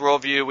person's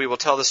worldview, we will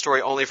tell the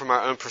story only from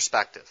our own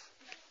perspective.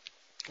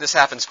 This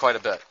happens quite a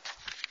bit.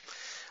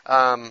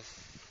 I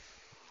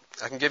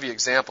can give you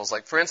examples.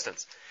 Like, for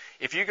instance,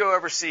 if you go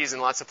overseas in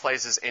lots of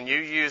places and you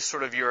use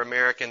sort of your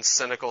American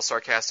cynical,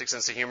 sarcastic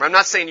sense of humor, I'm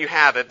not saying you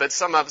have it, but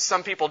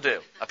some people do,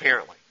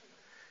 apparently.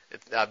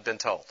 I've been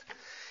told.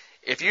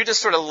 If you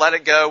just sort of let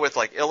it go with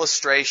like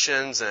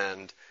illustrations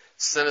and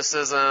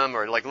cynicism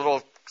or like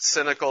little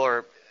cynical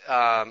or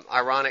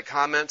ironic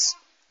comments,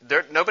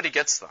 nobody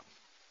gets them.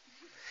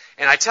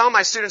 And I tell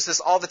my students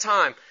this all the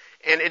time,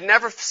 and it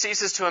never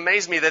ceases to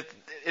amaze me that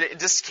it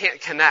just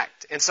can't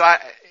connect. And so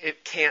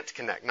it can't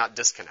connect, not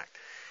disconnect.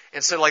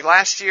 And so like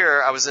last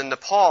year, I was in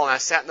Nepal, and I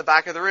sat in the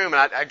back of the room,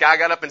 and a guy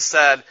got up and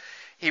said,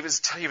 he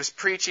was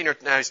preaching, or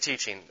no, he was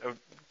teaching,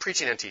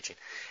 preaching and teaching.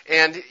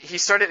 And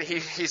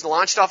he's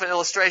launched off an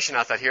illustration.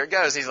 I thought, here it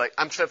goes. He's like,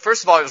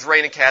 first of all, it was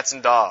raining cats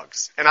and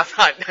dogs. And I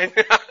thought,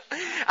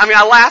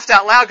 I laughed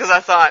out loud because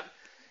I thought,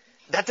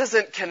 that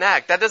doesn't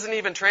connect. That doesn't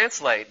even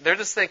translate. They're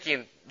just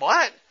thinking,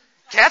 what?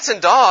 Cats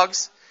and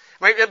dogs?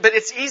 Right? But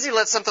it's easy to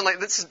let something like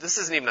this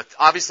isn't even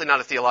obviously not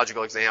a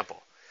theological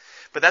example.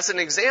 But that's an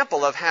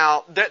example of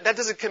how that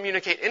doesn't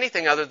communicate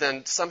anything other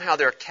than somehow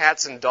there are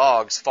cats and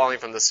dogs falling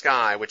from the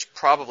sky, which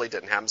probably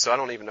didn't happen, so I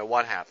don't even know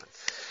what happened.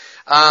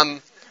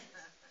 And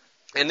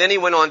then he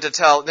went on to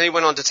tell,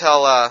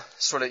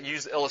 sort of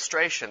use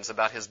illustrations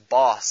about his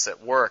boss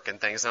at work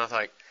and things, and I was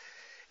like,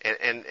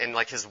 and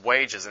like his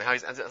wages and how I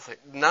was like,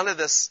 none of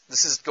this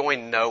is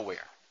going nowhere.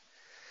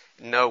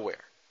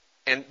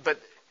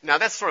 But now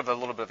that's sort of a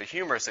little bit of a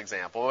humorous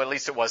example, or at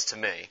least it was to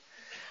me.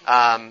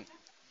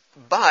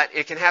 But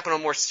it can happen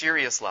on a more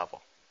serious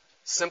level,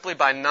 simply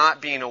by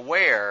not being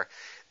aware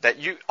that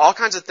all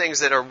kinds of things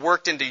that are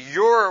worked into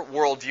your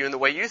worldview and the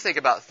way you think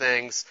about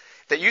things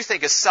that you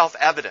think is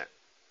self-evident.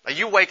 Like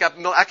you wake up,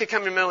 I could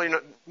come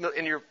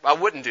I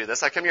wouldn't do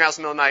this. I come to your house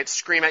in the middle of the night,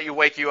 scream at you,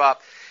 wake you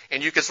up,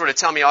 and you could sort of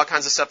tell me all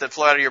kinds of stuff that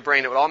flow out of your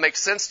brain. It would all make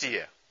sense to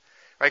you,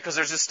 right? Because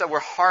we're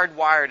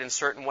hardwired in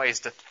certain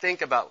ways to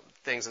think about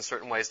things in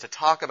certain ways, to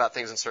talk about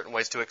things in certain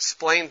ways, to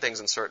explain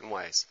things in certain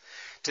ways,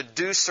 to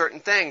do certain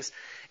things.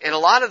 And a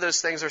lot of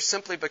those things are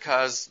simply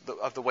because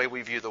of the way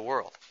we view the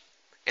world.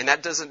 And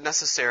that doesn't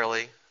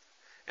necessarily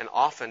and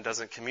often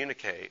doesn't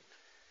communicate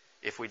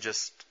if we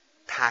just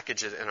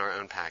package it in our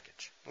own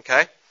package.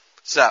 Okay?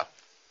 So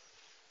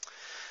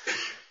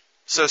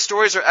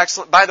stories are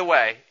excellent. By the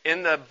way,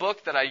 in the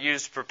book that I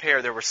used to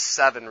prepare, there were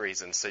 7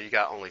 reasons, so you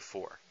got only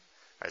 4. All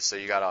right, so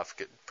you got off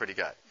pretty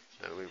good.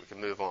 We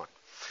can move on.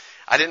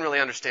 I didn't really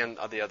understand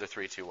the other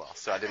 3 too well,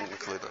 so I didn't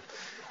include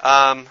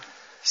them.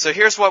 So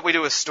here's what we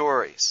do with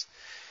stories.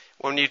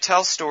 When you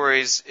tell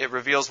stories, it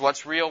reveals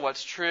what's real,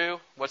 what's true,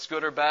 what's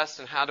good or best,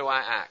 and how do I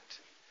act.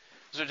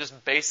 Those are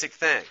just basic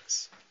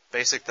things.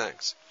 Basic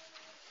things.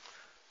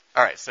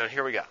 All right, so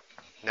here we go.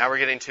 Now we're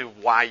getting to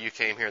why you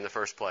came here in the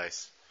first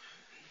place,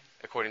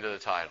 according to the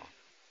title.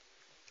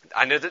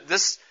 I know that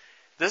this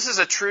is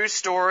a true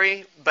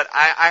story, but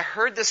I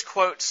heard this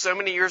quote so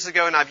many years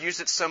ago, and I've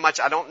used it so much,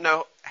 I don't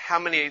know how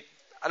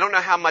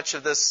much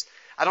of this,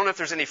 I don't know if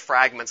there's any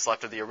fragments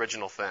left of the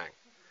original thing.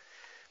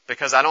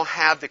 Because I don't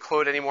have the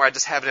quote anymore, I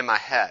just have it in my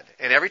head.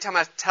 And every time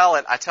I tell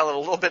it a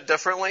little bit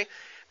differently,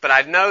 but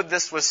I know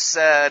this was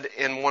said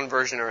in one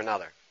version or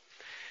another.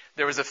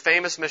 There was a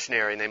famous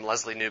missionary named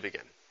Leslie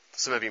Newbigin.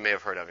 Some of you may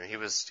have heard of him. He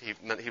was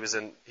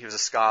a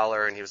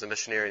scholar, and he was a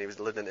missionary, and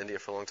he lived in India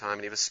for a long time,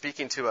 and he was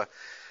speaking to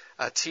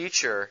a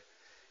teacher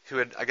who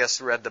had, I guess,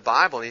 read the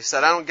Bible, and he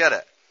said, I don't get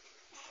it.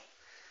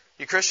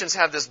 You Christians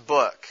have this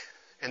book,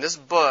 and this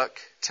book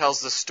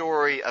tells the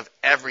story of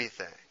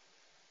everything.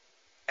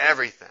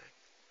 Everything.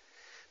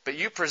 But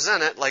you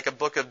present it like a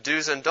book of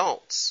do's and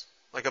don'ts,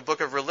 like a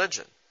book of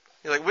religion.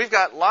 You're like, we've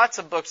got lots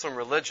of books on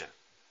religion.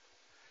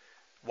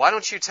 Why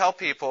don't you tell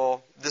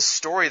people this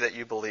story that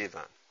you believe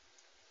in?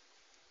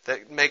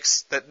 That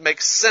makes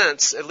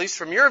sense, at least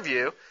from your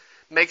view,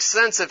 makes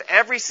sense of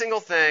every single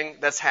thing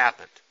that's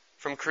happened,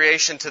 from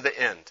creation to the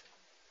end.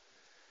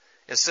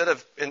 Instead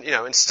of,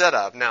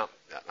 now,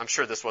 I'm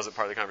sure this wasn't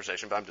part of the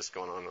conversation, but I'm just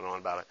going on and on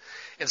about it.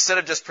 Instead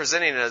of just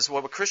presenting it as,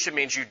 well, a Christian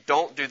means you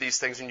don't do these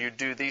things and you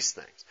do these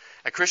things.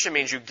 A Christian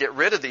means you get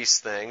rid of these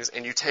things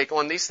and you take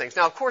on these things.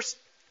 Now, of course,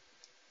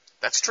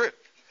 that's true.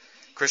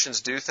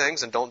 Christians do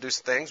things and don't do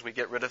things. We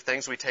get rid of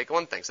things, we take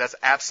on things. That's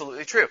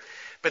absolutely true.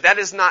 But that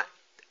is not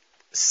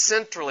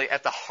centrally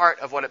at the heart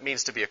of what it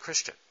means to be a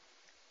Christian.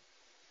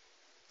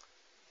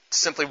 It's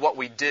simply what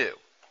we do.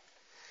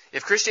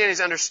 If Christianity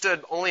is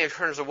understood only in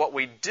terms of what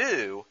we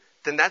do,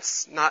 then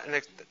that's not,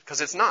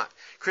 because it's not.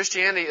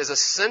 Christianity is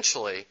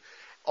essentially,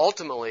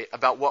 ultimately,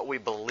 about what we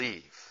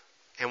believe.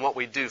 And what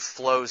we do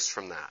flows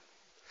from that.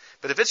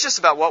 But if it's just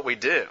about what we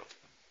do,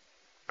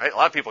 right? A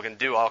lot of people can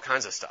do all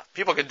kinds of stuff.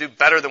 People can do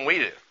better than we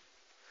do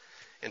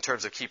in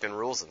terms of keeping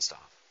rules and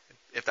stuff,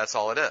 if that's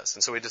all it is.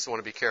 And so we just want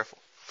to be careful.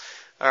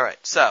 All right,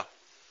 so,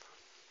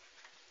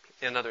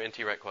 another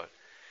N.T. Wright quote.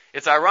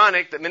 It's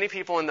ironic that many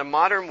people in the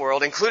modern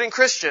world, including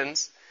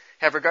Christians,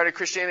 have regarded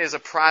Christianity as a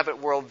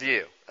private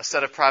worldview, a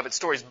set of private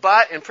stories.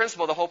 But in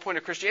principle, the whole point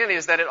of Christianity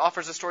is that it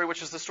offers a story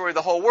which is the story of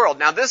the whole world.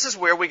 Now, this is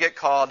where we get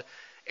called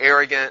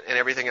arrogant and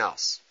everything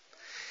else.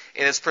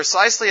 And it's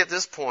precisely at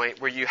this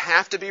point where you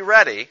have to be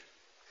ready,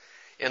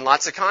 in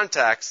lots of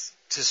contexts,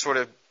 to sort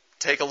of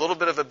take a little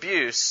bit of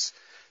abuse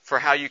for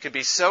how you can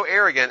be so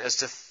arrogant as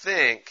to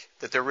think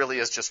that there really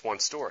is just one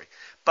story.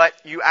 But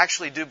you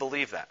actually do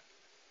believe that.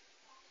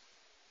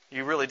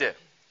 You really do.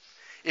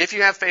 If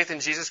you have faith in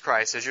Jesus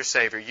Christ as your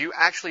Savior, you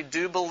actually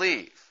do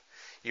believe.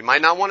 You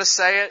might not want to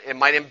say it. It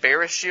might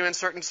embarrass you in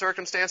certain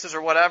circumstances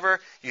or whatever.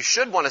 You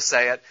should want to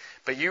say it.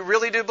 But you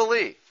really do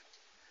believe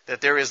that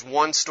there is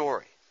one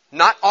story.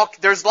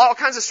 There's all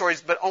kinds of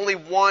stories, but only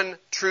one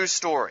true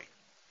story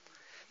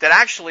that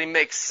actually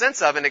makes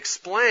sense of and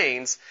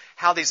explains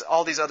how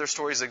all these other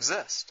stories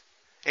exist.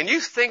 And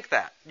you think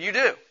that. You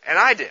do. And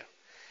I do.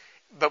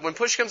 But when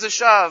push comes to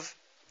shove,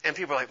 and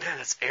people are like, man,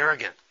 that's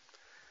arrogant.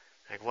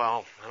 Like,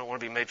 well, I don't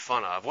want to be made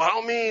fun of. Well, I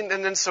don't mean,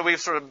 and then so we've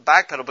sort of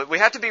backpedaled, but we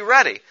have to be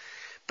ready.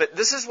 But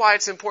this is why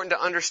it's important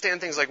to understand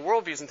things like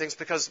worldviews and things,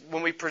 because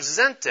when we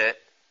present it,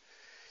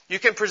 you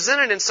can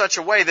present it in such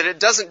a way that it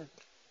doesn't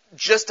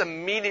just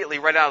immediately,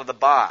 right out of the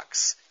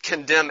box,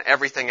 condemn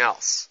everything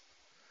else.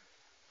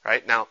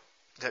 Right? Now,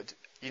 did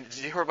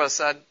you hear what I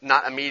said?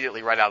 Not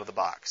immediately right out of the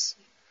box.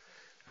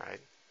 Right?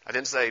 I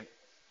didn't say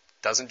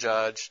doesn't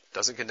judge,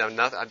 doesn't condemn,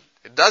 nothing.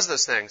 It does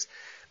those things.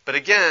 But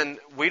again,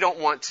 we don't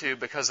want to,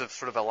 because of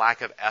sort of a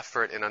lack of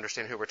effort in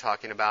understanding who we're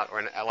talking about,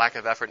 or a lack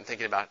of effort in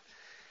thinking about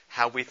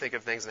how we think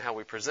of things and how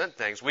we present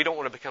things, we don't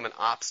want to become an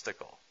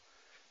obstacle.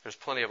 There's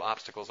plenty of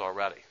obstacles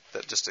already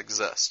that just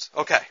exist.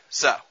 Okay,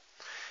 so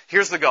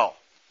here's the goal.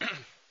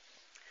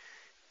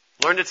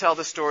 Learn to tell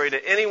the story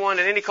to anyone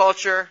in any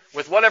culture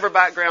with whatever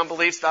background,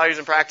 beliefs, values,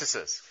 and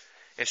practices,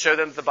 and show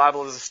them that the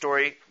Bible is a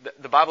story.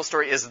 The Bible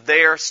story is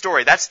their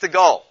story. That's the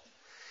goal,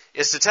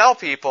 is to tell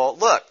people,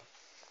 look,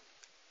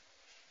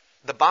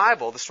 the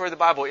Bible, the story of the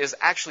Bible, is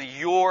actually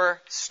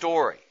your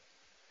story.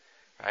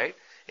 Right?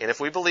 And if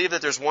we believe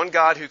that there's one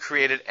God who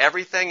created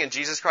everything and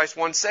Jesus Christ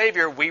one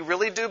Savior, we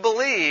really do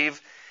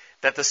believe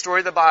that the story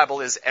of the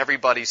Bible is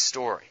everybody's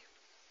story.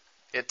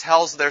 It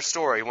tells their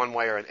story one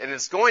way or another. And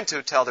it's going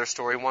to tell their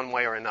story one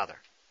way or another.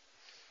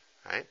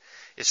 Right?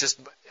 It's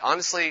just,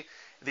 honestly,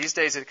 these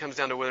days it comes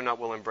down to whether or not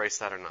we'll embrace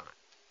that or not.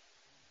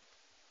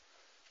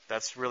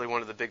 That's really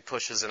one of the big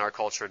pushes in our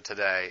culture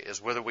today, is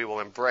whether we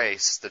will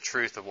embrace the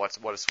truth of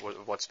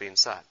what's being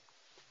said.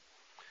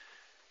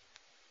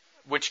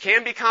 Which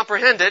can be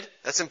comprehended,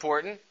 that's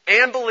important,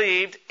 and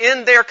believed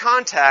in their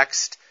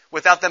context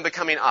without them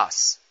becoming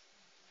us.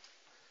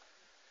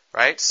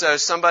 Right? So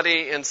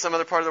somebody in some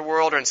other part of the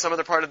world or in some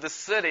other part of the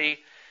city,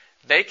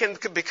 they can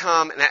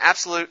become an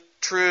absolute,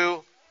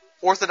 true,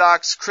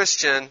 orthodox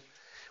Christian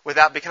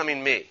without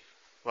becoming me.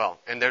 Well,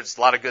 and there's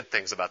a lot of good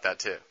things about that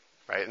too.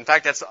 Right? In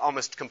fact, that's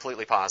almost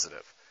completely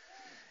positive.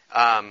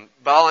 But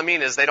all I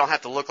mean is they don't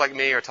have to look like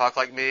me or talk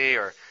like me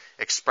or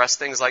express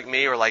things like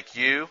me or like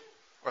you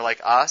or like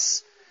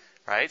us.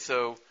 Right?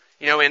 So,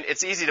 and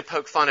it's easy to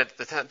poke fun at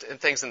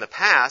things in the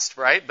past,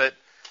 right? But,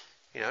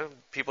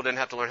 people didn't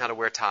have to learn how to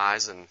wear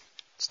ties and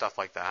stuff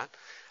like that.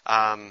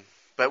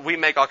 But we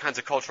make all kinds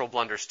of cultural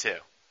blunders too.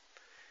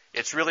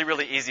 It's really,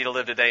 really easy to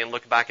live today and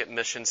look back at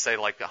missions, say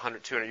like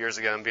 100, 200 years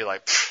ago and be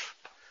like,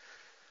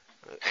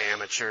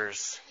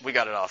 amateurs, we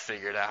got it all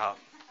figured out,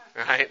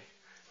 right?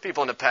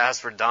 People in the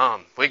past were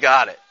dumb. We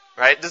got it,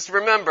 right? Just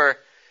remember,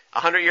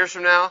 100 years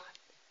from now,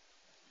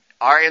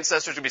 our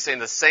ancestors will be saying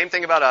the same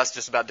thing about us,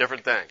 just about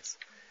different things.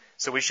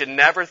 So we should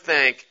never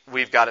think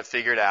we've got it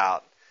figured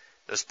out.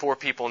 Those poor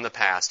people in the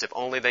past, if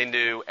only they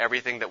knew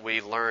everything that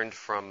we learned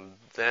from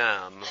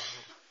them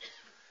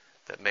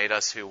that made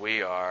us who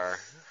we are,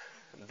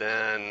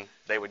 then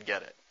they would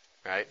get it,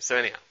 right? So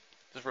anyhow,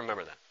 just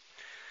remember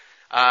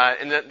that.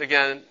 And then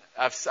again,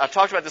 I've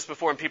talked about this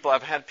before, and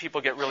I've had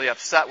people get really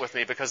upset with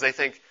me because they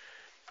think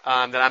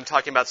that I'm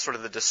talking about sort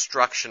of the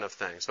destruction of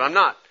things, but I'm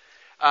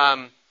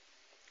not.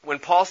 When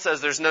Paul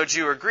says there's no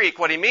Jew or Greek,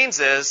 what he means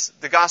is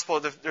the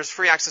gospel. There's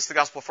free access to the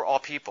gospel for all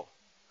people.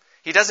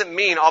 He doesn't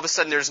mean all of a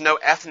sudden there's no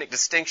ethnic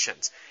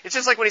distinctions. It's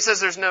just like when he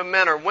says there's no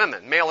men or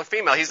women, male or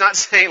female. He's not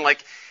saying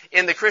like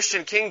in the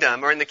Christian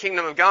kingdom or in the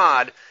kingdom of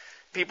God,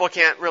 people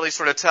can't really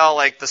sort of tell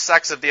like the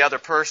sex of the other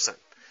person.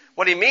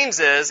 What he means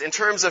is, in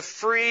terms of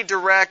free,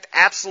 direct,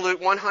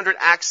 absolute, 100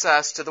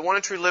 access to the one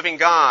and true living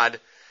God,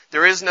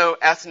 there is no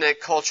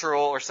ethnic,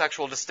 cultural, or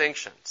sexual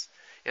distinctions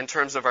in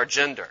terms of our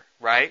gender,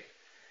 right?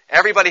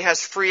 Everybody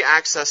has free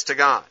access to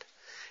God.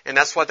 And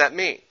that's what that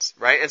means,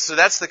 right? And so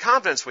that's the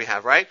confidence we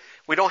have, right?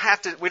 We don't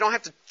have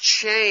to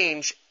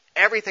change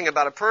everything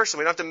about a person.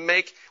 We don't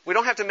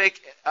have to make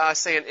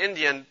say an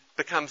Indian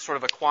become sort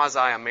of a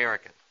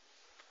quasi-American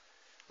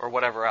or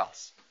whatever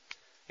else.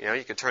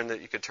 You could turn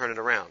it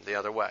around the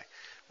other way.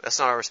 That's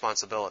not our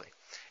responsibility.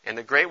 And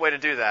the great way to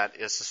do that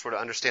is to sort of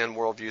understand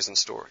worldviews and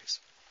stories.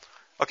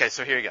 Okay,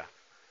 so here you go.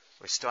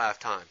 We still have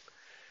time.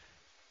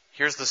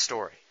 Here's the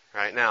story.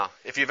 Right now,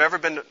 if you've ever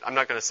been, I'm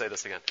not going to say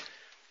this again.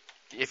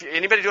 If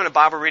anybody doing a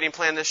Bible reading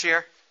plan this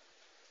year,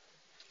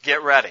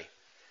 get ready.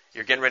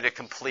 You're getting ready to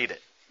complete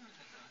it.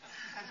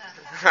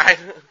 Right?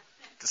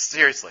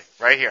 Seriously,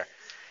 right here.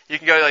 You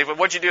can go like, well,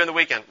 what'd you do in the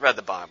weekend? Read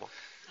the Bible.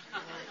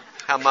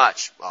 How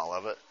much? All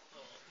of it.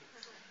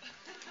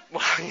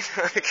 Well,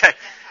 okay.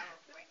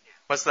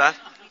 What's that?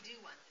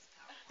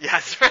 Yeah,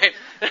 that's right.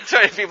 That's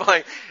right. People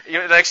like,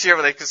 next year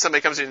when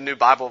somebody comes to a new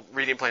Bible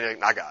reading plan, you're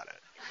like, I got it.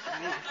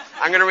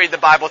 I'm going to read the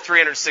Bible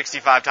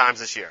 365 times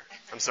this year.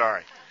 I'm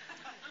sorry.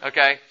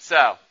 Okay,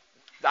 so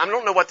I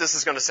don't know what this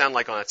is going to sound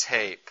like on a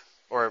tape,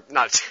 or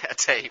not a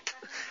tape,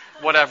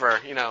 whatever,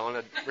 on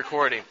a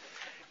recording.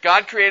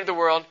 God created the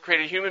world,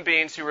 created human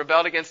beings who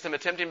rebelled against Him,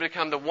 attempting to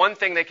become the one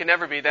thing they can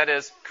never be, that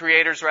is,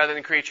 creators rather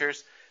than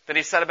creatures. Then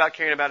He set about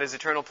carrying about His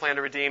eternal plan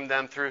to redeem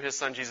them through His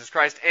Son, Jesus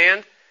Christ,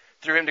 and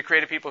through Him to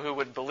create a people who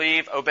would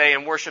believe, obey,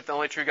 and worship the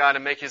only true God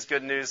and make His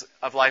good news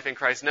of life in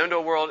Christ known to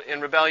a world in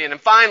rebellion.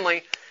 And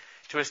finally,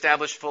 to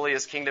establish fully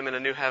His kingdom in a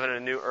new heaven and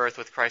a new earth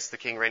with Christ the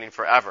King reigning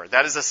forever.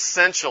 That is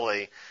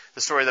essentially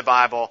the story of the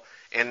Bible.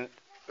 And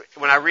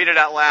when I read it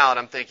out loud,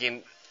 I'm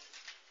thinking,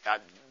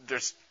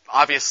 there's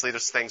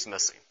things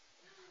missing,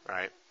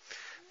 right?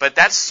 But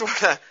I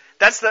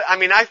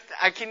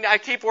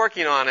keep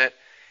working on it,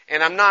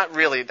 and I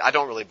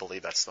don't really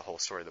believe that's the whole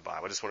story of the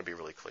Bible. I just want to be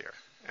really clear.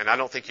 And I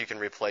don't think you can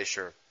replace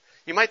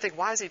you might think,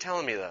 why is he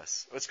telling me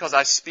this? It's because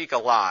I speak a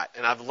lot,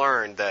 and I've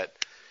learned that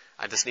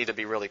I just need to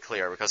be really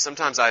clear, because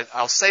sometimes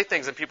I'll say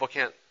things and people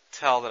can't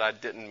tell that I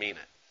didn't mean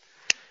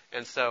it.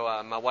 And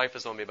so my wife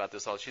is on me about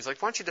this all. She's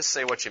like, why don't you just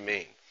say what you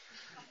mean?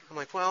 I'm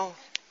like, well,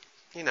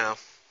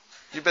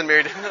 you've been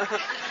married.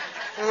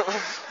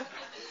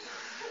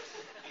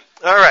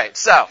 All right,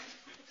 so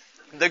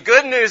the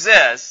good news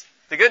is,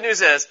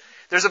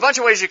 there's a bunch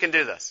of ways you can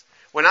do this.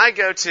 When I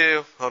go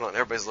to, hold on,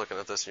 everybody's looking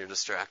at this and you're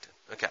distracted.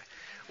 Okay.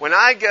 When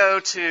I go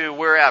to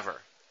wherever,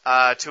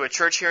 to a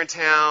church here in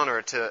town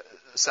or to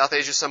South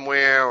Asia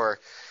somewhere or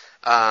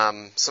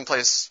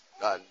someplace,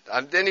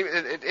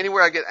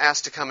 anywhere I get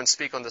asked to come and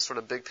speak on this sort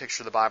of big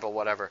picture of the Bible,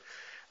 whatever,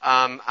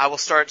 I will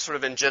start sort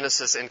of in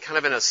Genesis and kind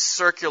of in a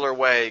circular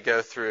way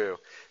go through.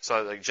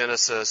 So like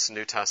Genesis,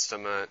 New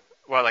Testament,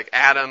 like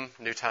Adam,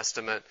 New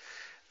Testament,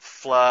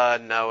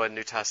 flood, Noah,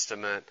 New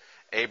Testament,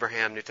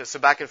 Abraham, New Testament. So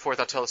back and forth,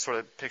 I'll tell a sort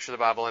of picture of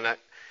the Bible, and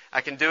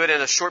I can do it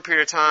in a short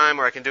period of time,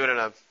 or I can do it in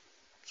a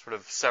sort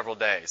of several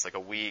days, like a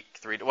week,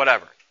 3,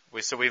 whatever.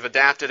 So we've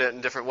adapted it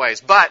in different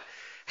ways. But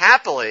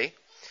happily,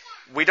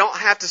 we don't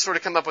have to sort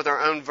of come up with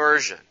our own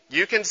version.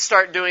 You can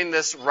start doing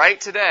this right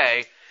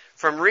today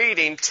from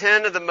reading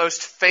 10 of the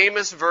most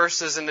famous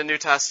verses in the New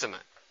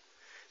Testament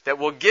that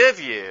will give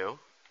you,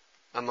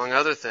 among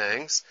other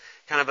things,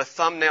 kind of a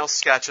thumbnail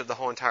sketch of the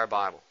whole entire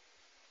Bible.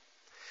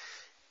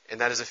 And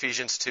that is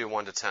Ephesians 2,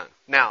 1-10.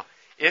 Now,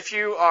 if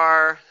you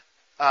are,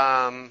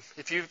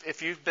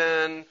 if you've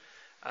been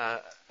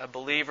a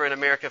believer in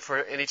America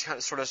for any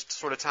sort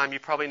of time, you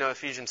probably know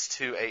Ephesians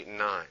 2, 8, and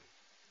 9.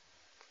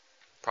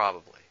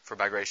 Probably. For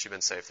by grace you've been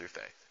saved through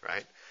faith,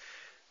 right?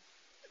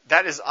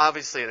 That is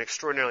obviously an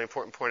extraordinarily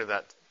important point of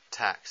that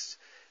text.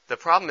 The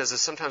problem is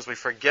sometimes we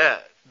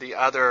forget the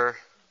other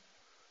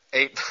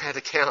 8, I had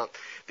to count,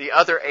 the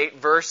other 8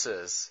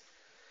 verses,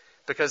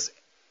 because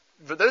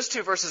those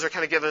 2 verses are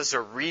kind of giving us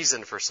a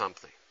reason for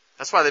something.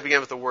 That's why they begin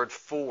with the word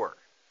for,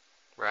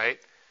 right?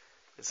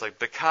 It's like,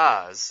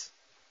 because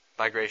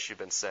by grace you've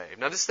been saved.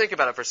 Now just think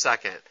about it for a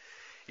second.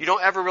 You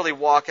don't ever really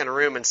walk in a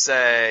room and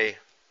say,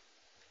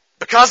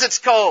 because it's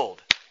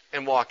cold,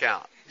 and walk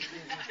out.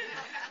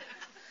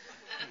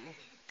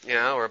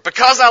 Or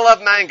because I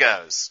love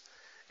mangoes,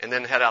 and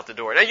then head out the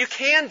door. Now you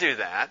can do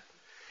that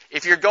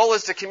if your goal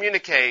is to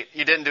communicate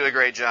you didn't do a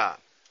great job.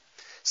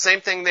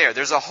 Same thing there.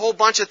 There's a whole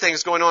bunch of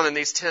things going on in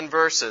these 10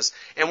 verses.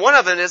 And one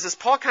of them is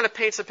Paul kind of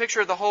paints a picture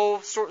of the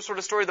whole sort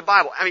of story of the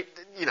Bible. I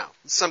mean,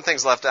 some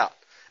things left out,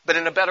 but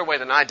in a better way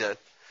than I did.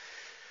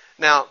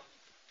 Now,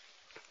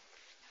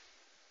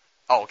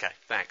 okay,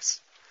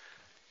 thanks.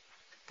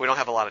 We don't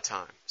have a lot of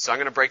time. So I'm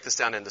going to break this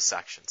down into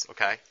sections,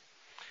 okay?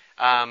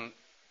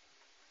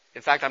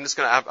 In fact,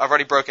 I've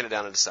already broken it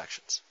down into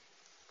sections.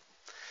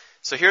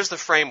 So here's the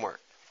framework.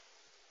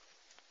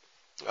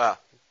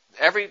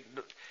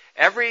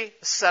 Every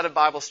set of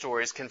Bible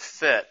stories can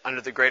fit under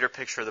the greater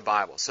picture of the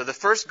Bible. So the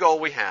first goal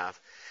we have,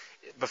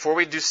 before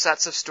we do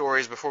sets of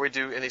stories, before we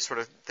do any sort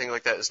of thing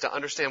like that, is to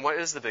understand what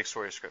is the big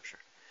story of Scripture.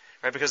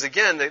 Right? Because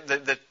again,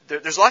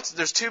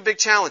 there's 2 big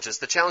challenges.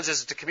 The challenge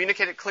is to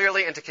communicate it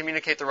clearly and to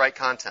communicate the right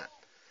content.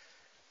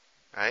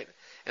 Right?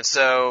 And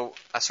so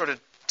I sort of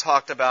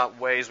talked about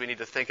ways we need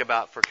to think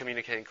about for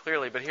communicating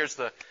clearly, but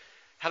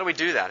how do we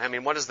do that? I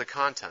mean, what is the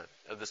content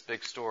of this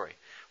big story?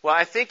 Well,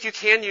 I think you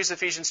can use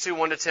Ephesians 2,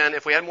 1-10.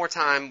 If we had more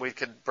time, we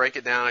could break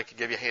it down. I could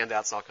give you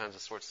handouts and all kinds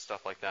of sorts of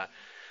stuff like that.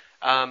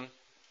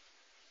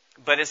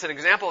 But it's an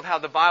example of how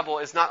the Bible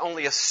is not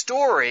only a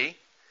story,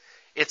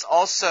 it's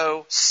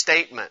also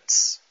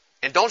statements.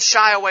 And don't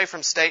shy away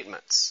from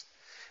statements.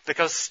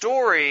 Because the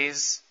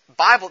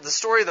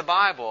story of the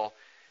Bible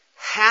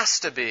has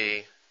to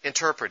be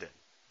interpreted.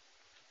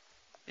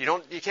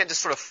 You can't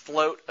just sort of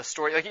float a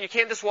story. Like you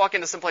can't just walk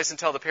into some place and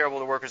tell the parable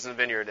of the workers in the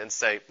vineyard and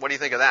say, what do you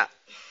think of that?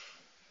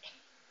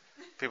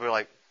 People are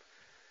like,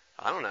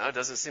 I don't know. It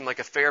doesn't seem like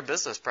a fair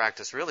business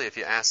practice, really, if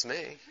you ask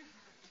me.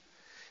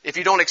 If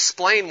you don't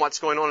explain what's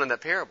going on in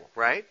that parable,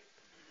 right?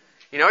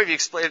 You know, if you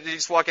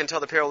just walk in and tell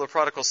the parable of the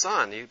prodigal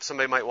son,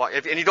 somebody might walk,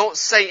 and you don't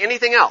say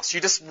anything else. You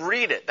just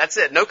read it. That's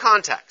it. No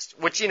context.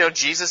 Which,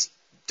 Jesus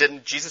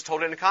didn't. Jesus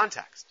told it in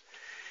context.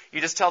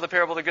 You just tell the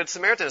parable of the Good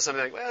Samaritan and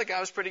something like, well, the guy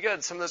was pretty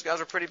good. Some of those guys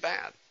were pretty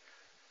bad.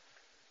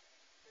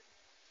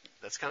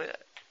 That's kind of it.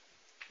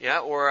 Yeah,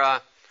 or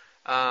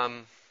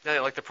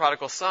like the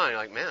prodigal son. You're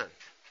like, man,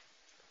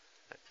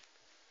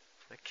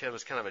 that kid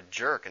was kind of a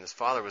jerk, and his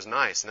father was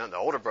nice. And then the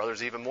older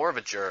brother's even more of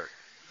a jerk.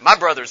 My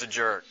brother's a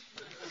jerk.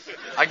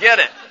 I get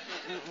it.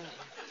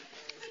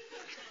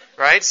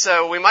 Right?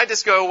 So we might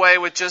just go away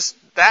with just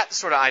that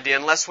sort of idea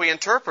unless we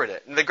interpret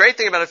it. And the great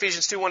thing about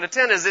Ephesians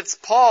 2:1-10 is it's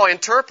Paul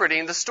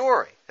interpreting the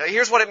story. Now,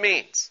 here's what it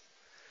means.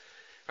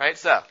 Right?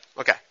 So,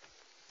 okay.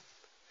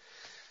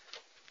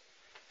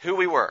 Who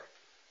we were.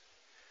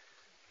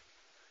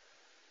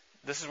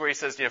 This is where he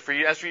says, for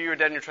you, as for you were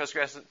dead in your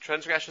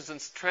transgressions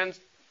and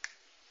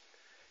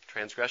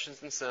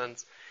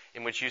sins,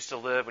 in which you used to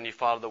live when you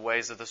followed the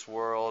ways of this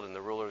world and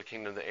the ruler of the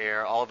kingdom of the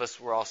air. All of us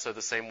were also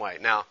the same way.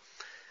 Now,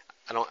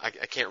 I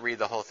can't read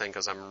the whole thing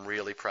because I'm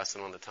really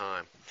pressing on the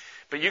time.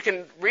 But you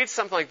can read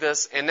something like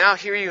this, and now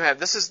here you have,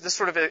 this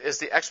sort of is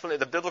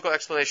the biblical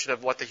explanation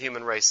of what the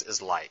human race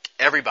is like.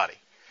 Everybody.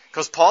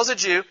 Because Paul's a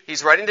Jew,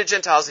 he's writing to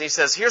Gentiles, and he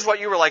says, here's what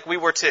you were like, we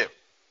were too.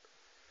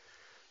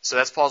 So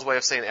that's Paul's way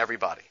of saying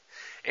everybody.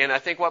 And I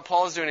think what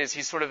Paul is doing is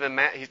he's sort of,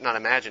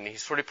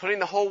 he's sort of putting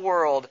the whole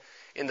world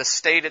in the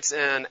state it's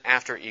in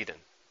after Eden.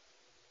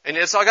 And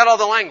I got all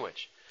the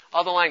language.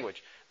 All the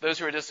language. Those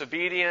who are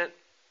disobedient,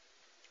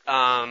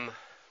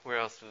 where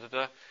else?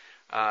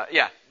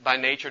 By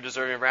nature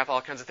deserving of wrath,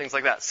 all kinds of things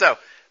like that. So,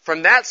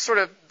 from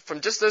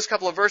just those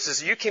couple of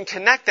verses, you can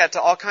connect that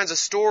to all kinds of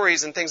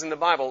stories and things in the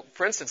Bible.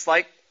 For instance,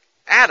 like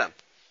Adam.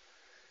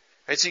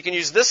 Right? So you can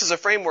use this as a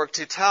framework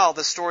to tell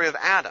the story of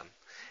Adam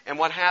and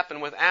what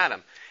happened with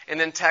Adam. And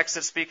then texts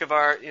that speak of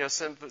our,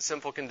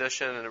 sinful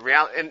condition and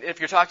reality. And if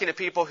you're talking to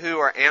people who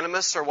are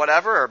animists or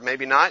whatever, or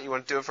maybe not, you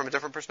want to do it from a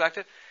different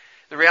perspective,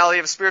 the reality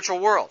of a spiritual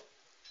world.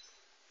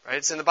 Right?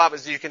 It's in the Bible.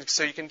 So you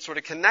can sort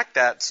of connect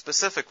that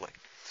specifically.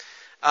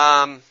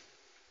 The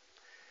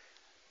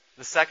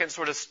second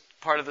sort of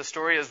part of the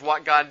story is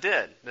what God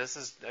did. This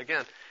is,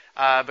 again,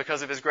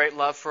 because of His great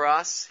love for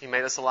us, He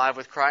made us alive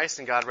with Christ,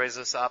 and God raised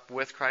us up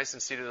with Christ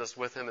and seated us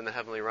with Him in the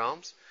heavenly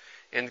realms.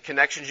 And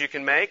connections you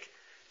can make.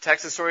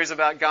 Text and stories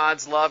about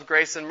God's love,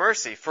 grace, and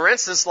mercy. For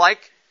instance, like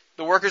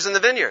the workers in the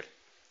vineyard.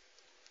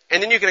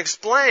 And then you can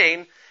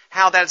explain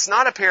how that's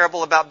not a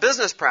parable about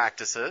business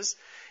practices.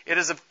 It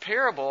is a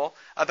parable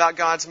about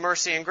God's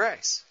mercy and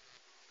grace.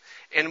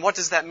 And what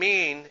does that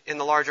mean in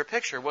the larger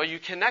picture? Well, you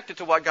connect it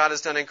to what God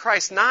has done in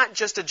Christ, not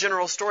just a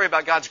general story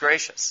about God's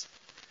gracious.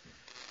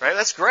 Right?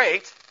 That's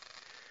great.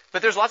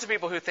 But there's lots of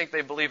people who think they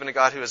believe in a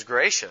God who is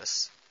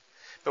gracious.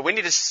 But we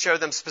need to show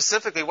them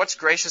specifically what's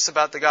gracious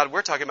about the God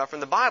we're talking about from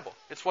the Bible.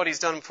 It's what He's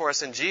done for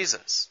us in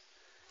Jesus.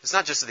 It's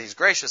not just that He's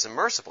gracious and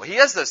merciful. He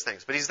is those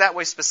things, but He's that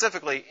way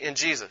specifically in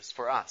Jesus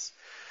for us.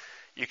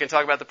 You can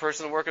talk about the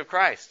person and work of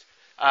Christ.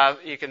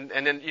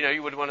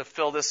 You would want to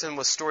fill this in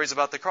with stories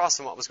about the cross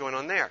and what was going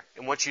on there.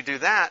 And once you do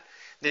that,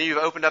 then you've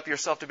opened up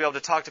yourself to be able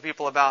to talk to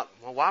people about,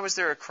 well, why was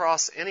there a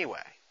cross anyway?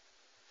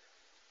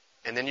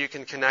 And then you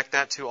can connect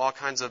that to all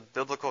kinds of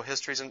biblical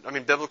histories,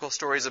 biblical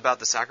stories about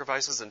the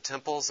sacrifices and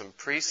temples and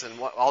priests and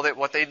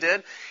what they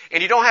did.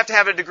 And you don't have to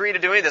have a degree to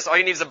do any of this. All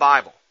you need is a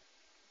Bible.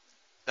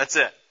 That's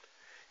it.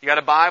 You got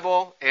a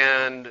Bible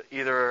and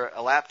either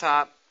a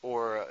laptop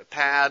or a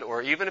pad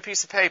or even a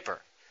piece of paper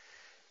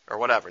or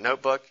whatever,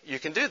 notebook. You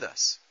can do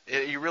this.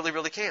 You really,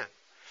 really can.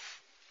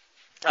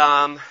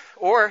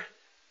 Or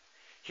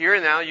here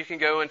and now you can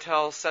go and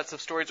tell sets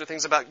of stories or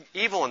things about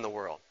evil in the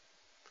world.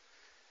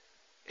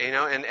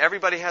 And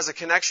everybody has a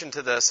connection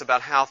to this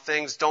about how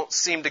things don't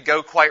seem to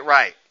go quite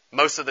right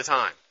most of the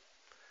time,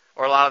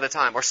 or a lot of the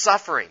time, or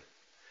suffering,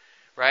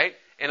 right?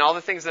 And all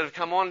the things that have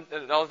come on,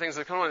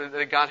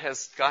 that God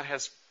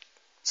has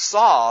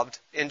solved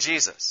in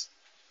Jesus.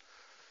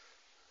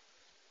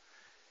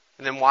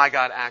 And then why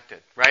God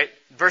acted, right?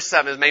 Verse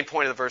 7 is the main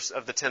point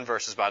of the 10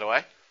 verses, by the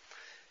way.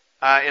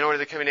 In order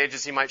the coming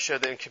ages He might show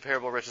the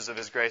incomparable riches of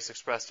His grace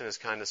expressed in His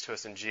kindness to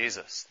us in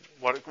Jesus.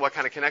 What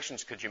kind of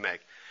connections could you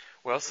make?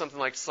 Well, something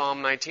like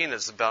Psalm 19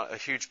 is about a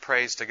huge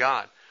praise to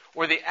God.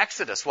 Or the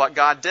Exodus, what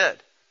God did.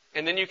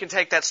 And then you can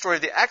take that story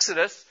of the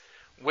Exodus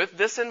with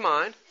this in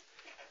mind.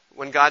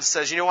 When God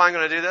says, you know why I'm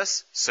going to do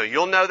this? So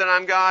you'll know that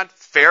I'm God.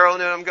 Pharaoh will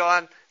know I'm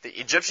God. The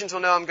Egyptians will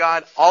know I'm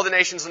God. All the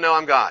nations will know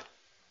I'm God.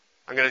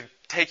 I'm going to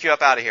take you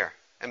up out of here.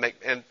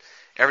 And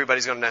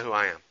everybody's going to know who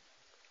I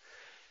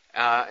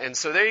am. And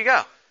so there you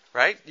go.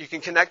 Right? You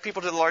can connect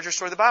people to the larger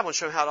story of the Bible and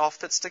show them how it all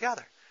fits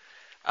together.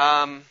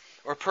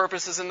 Or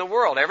purposes in the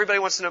world. Everybody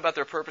wants to know about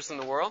their purpose in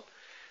the world.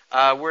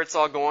 Where it's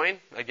all going.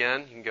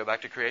 Again, you can go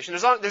back to creation.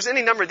 There's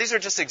any number. These are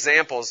just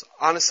examples,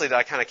 honestly, that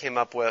I kind of came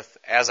up with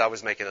as I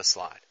was making this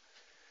slide.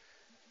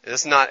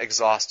 It's not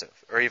exhaustive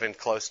or even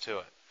close to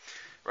it.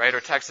 Right?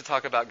 Or texts that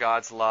talk about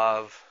God's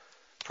love,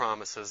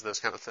 promises, those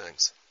kind of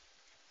things.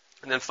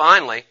 And then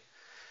finally,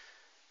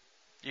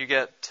 you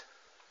get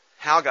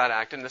how God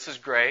acted. And this is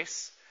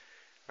grace,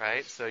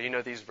 right? So you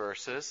know these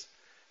verses.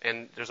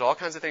 And there's all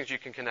kinds of things you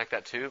can connect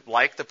that to,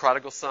 like the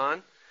prodigal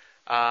son.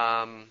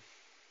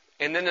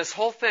 And then this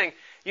whole thing,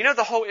 you know,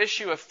 the whole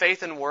issue of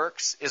faith and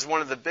works is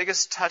one of the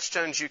biggest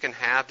touchstones you can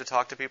have to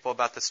talk to people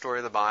about the story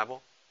of the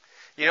Bible.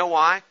 You know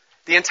why?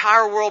 The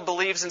entire world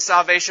believes in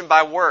salvation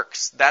by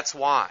works. That's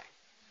why.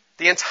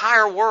 The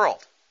entire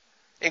world,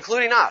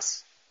 including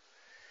us.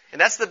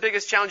 And that's the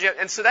biggest challenge you have.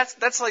 And so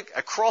that's like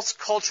a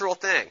cross-cultural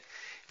thing.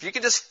 If you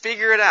can just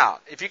figure it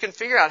out, if you can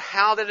figure out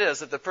how that is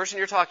that the person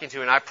you're talking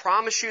to, and I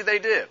promise you they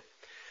do,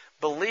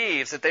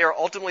 believes that they are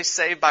ultimately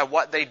saved by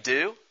what they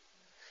do,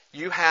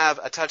 you have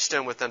a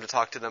touchstone with them to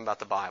talk to them about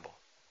the Bible.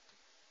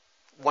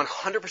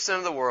 100%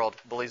 of the world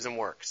believes in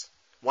works.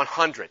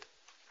 100.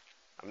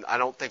 I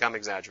don't think I'm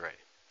exaggerating.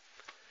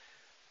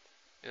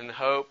 In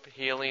hope,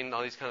 healing,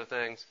 all these kind of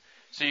things.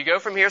 So you go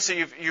from here, so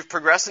you've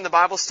progressed in the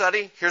Bible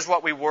study. Here's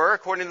what we were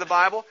according to the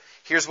Bible.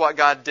 Here's what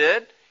God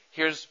did.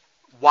 Here's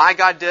why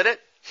God did it.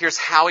 Here's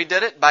how He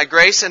did it, by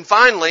grace. And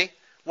finally,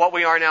 what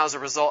we are now as a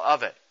result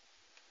of it.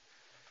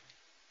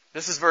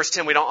 This is verse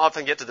 10. We don't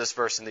often get to this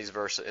verse in these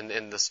verses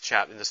in this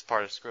chapter, in this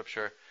part of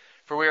Scripture.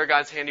 For we are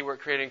God's handiwork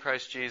created in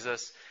Christ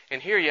Jesus.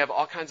 And here you have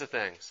all kinds of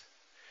things.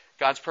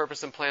 God's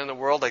purpose and plan in the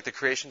world, like the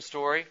creation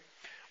story,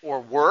 or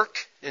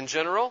work in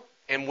general,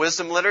 and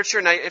wisdom literature.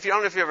 Now, if you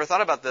don't know if you've ever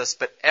thought about this,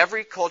 but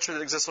every culture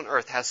that exists on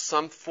earth has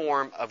some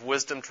form of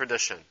wisdom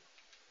tradition.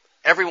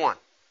 Every one.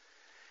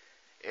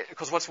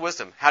 Because what's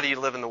wisdom? How do you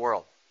live in the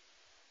world?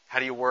 How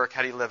do you work?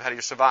 How do you live? How do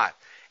you survive?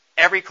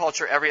 Every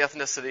culture, every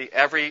ethnicity,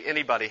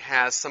 anybody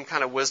has some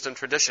kind of wisdom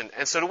tradition,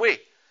 and so do we.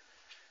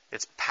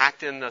 It's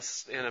packed in a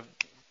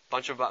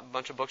bunch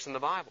of books in the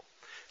Bible.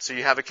 So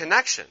you have a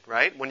connection,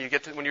 right? When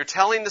you're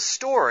telling the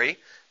story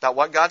about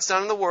what God's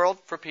done in the world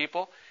for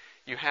people,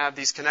 you have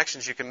these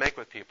connections you can make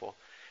with people.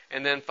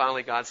 And then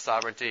finally, God's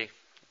sovereignty,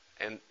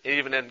 and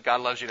even then,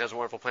 God loves you and has a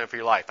wonderful plan for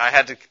your life. I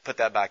had to put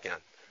that back in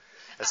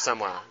as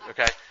someone,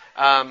 okay?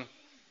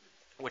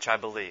 Which I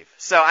believe.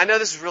 So I know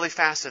this is really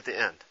fast at the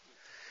end.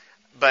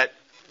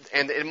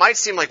 And it might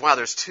seem like, wow,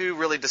 there's two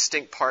really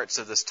distinct parts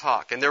of this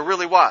talk. And there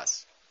really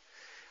was.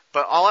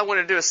 But all I want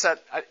to do is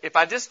if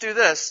I just do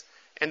this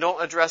and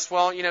don't address,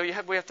 well, you know,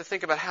 we have to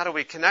think about how do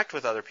we connect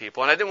with other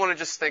people. And I didn't want to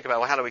just think about,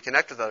 well, how do we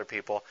connect with other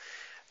people?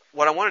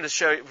 What I wanted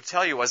to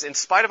tell you was, in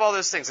spite of all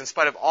those things, in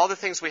spite of all the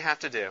things we have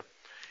to do,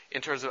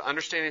 in terms of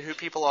understanding who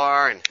people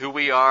are and who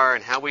we are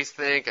and how we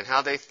think and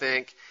how they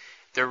think,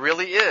 there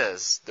really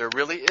is.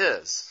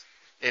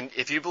 And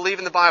if you believe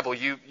in the Bible,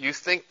 you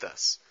think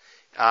this.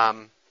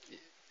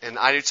 And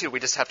I do too. We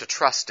just have to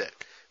trust it.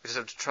 We just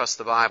have to trust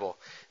the Bible.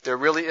 There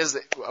really is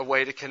a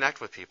way to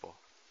connect with people.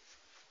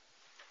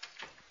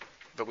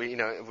 But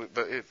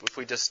if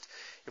we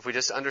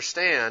just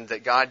understand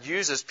that God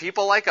uses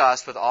people like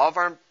us with all of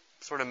our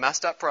sort of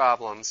messed up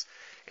problems,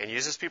 and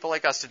uses people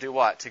like us to do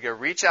what? To go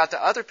reach out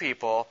to other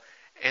people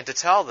and to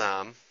tell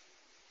them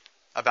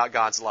about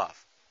God's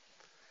love.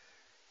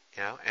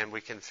 You know, and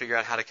we can figure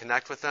out how to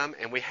connect with them.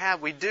 And we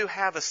do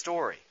have a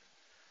story.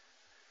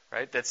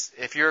 Right?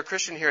 If you're a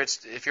Christian here,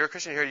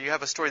 you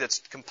have a story that's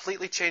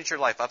completely changed your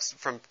life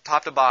from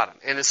top to bottom,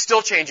 and is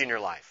still changing your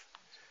life,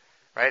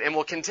 right? And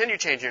will continue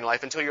changing your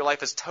life until your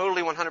life is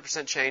totally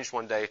 100% changed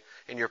one day,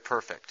 and you're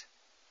perfect.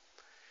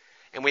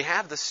 And we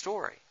have this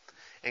story,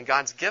 and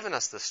God's given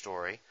us this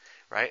story,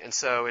 right? And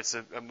so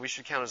we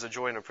should count it as a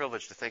joy and a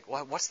privilege to think,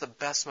 well, what's the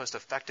best, most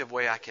effective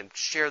way I can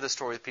share this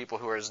story with people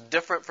who are as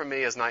different from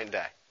me as night and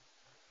day?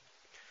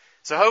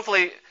 So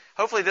hopefully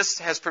this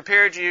has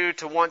prepared you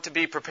to want to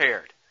be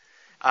prepared.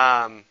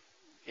 I'm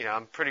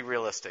pretty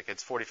realistic.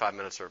 It's 45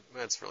 minutes, or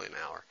it's really an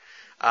hour.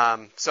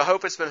 So I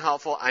hope it's been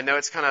helpful. I know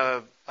it's kind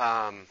of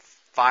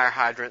fire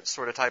hydrant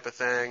sort of type of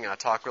thing. I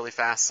talk really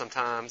fast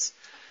sometimes.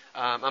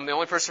 I'm the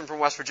only person from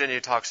West Virginia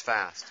who talks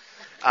fast.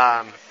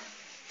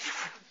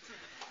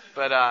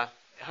 But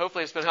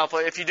hopefully it's been helpful.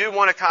 If you do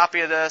want a copy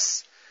of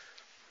this,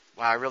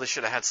 wow, I really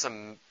should have had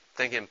something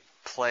in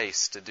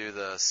place to do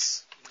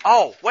this.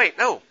 Oh, wait,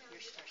 no.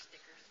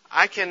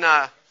 I can,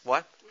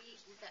 what?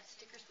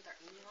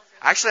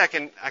 Actually, I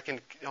can.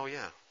 Oh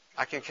yeah,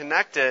 I can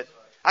connect it.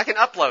 I can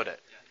upload it.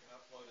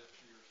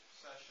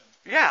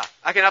 Yeah,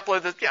 I can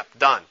upload it. Yeah,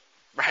 done.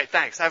 Right.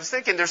 Thanks. I was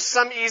thinking there's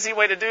some easy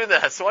way to do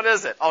this. What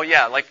is it? Oh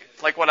yeah, like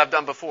what I've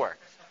done before.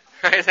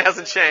 Right. It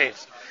hasn't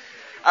changed.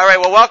 All right.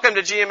 Well, welcome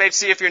to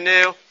GMHC if you're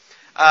new.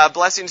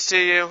 Blessings to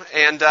you.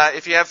 And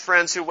if you have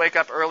friends who wake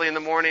up early in the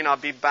morning, I'll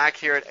be back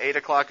here at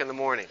 8:00 in the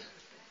morning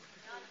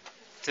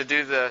to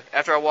do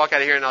after I walk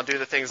out of here, and I'll do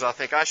the things I'll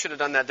think I should have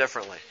done that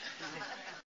differently.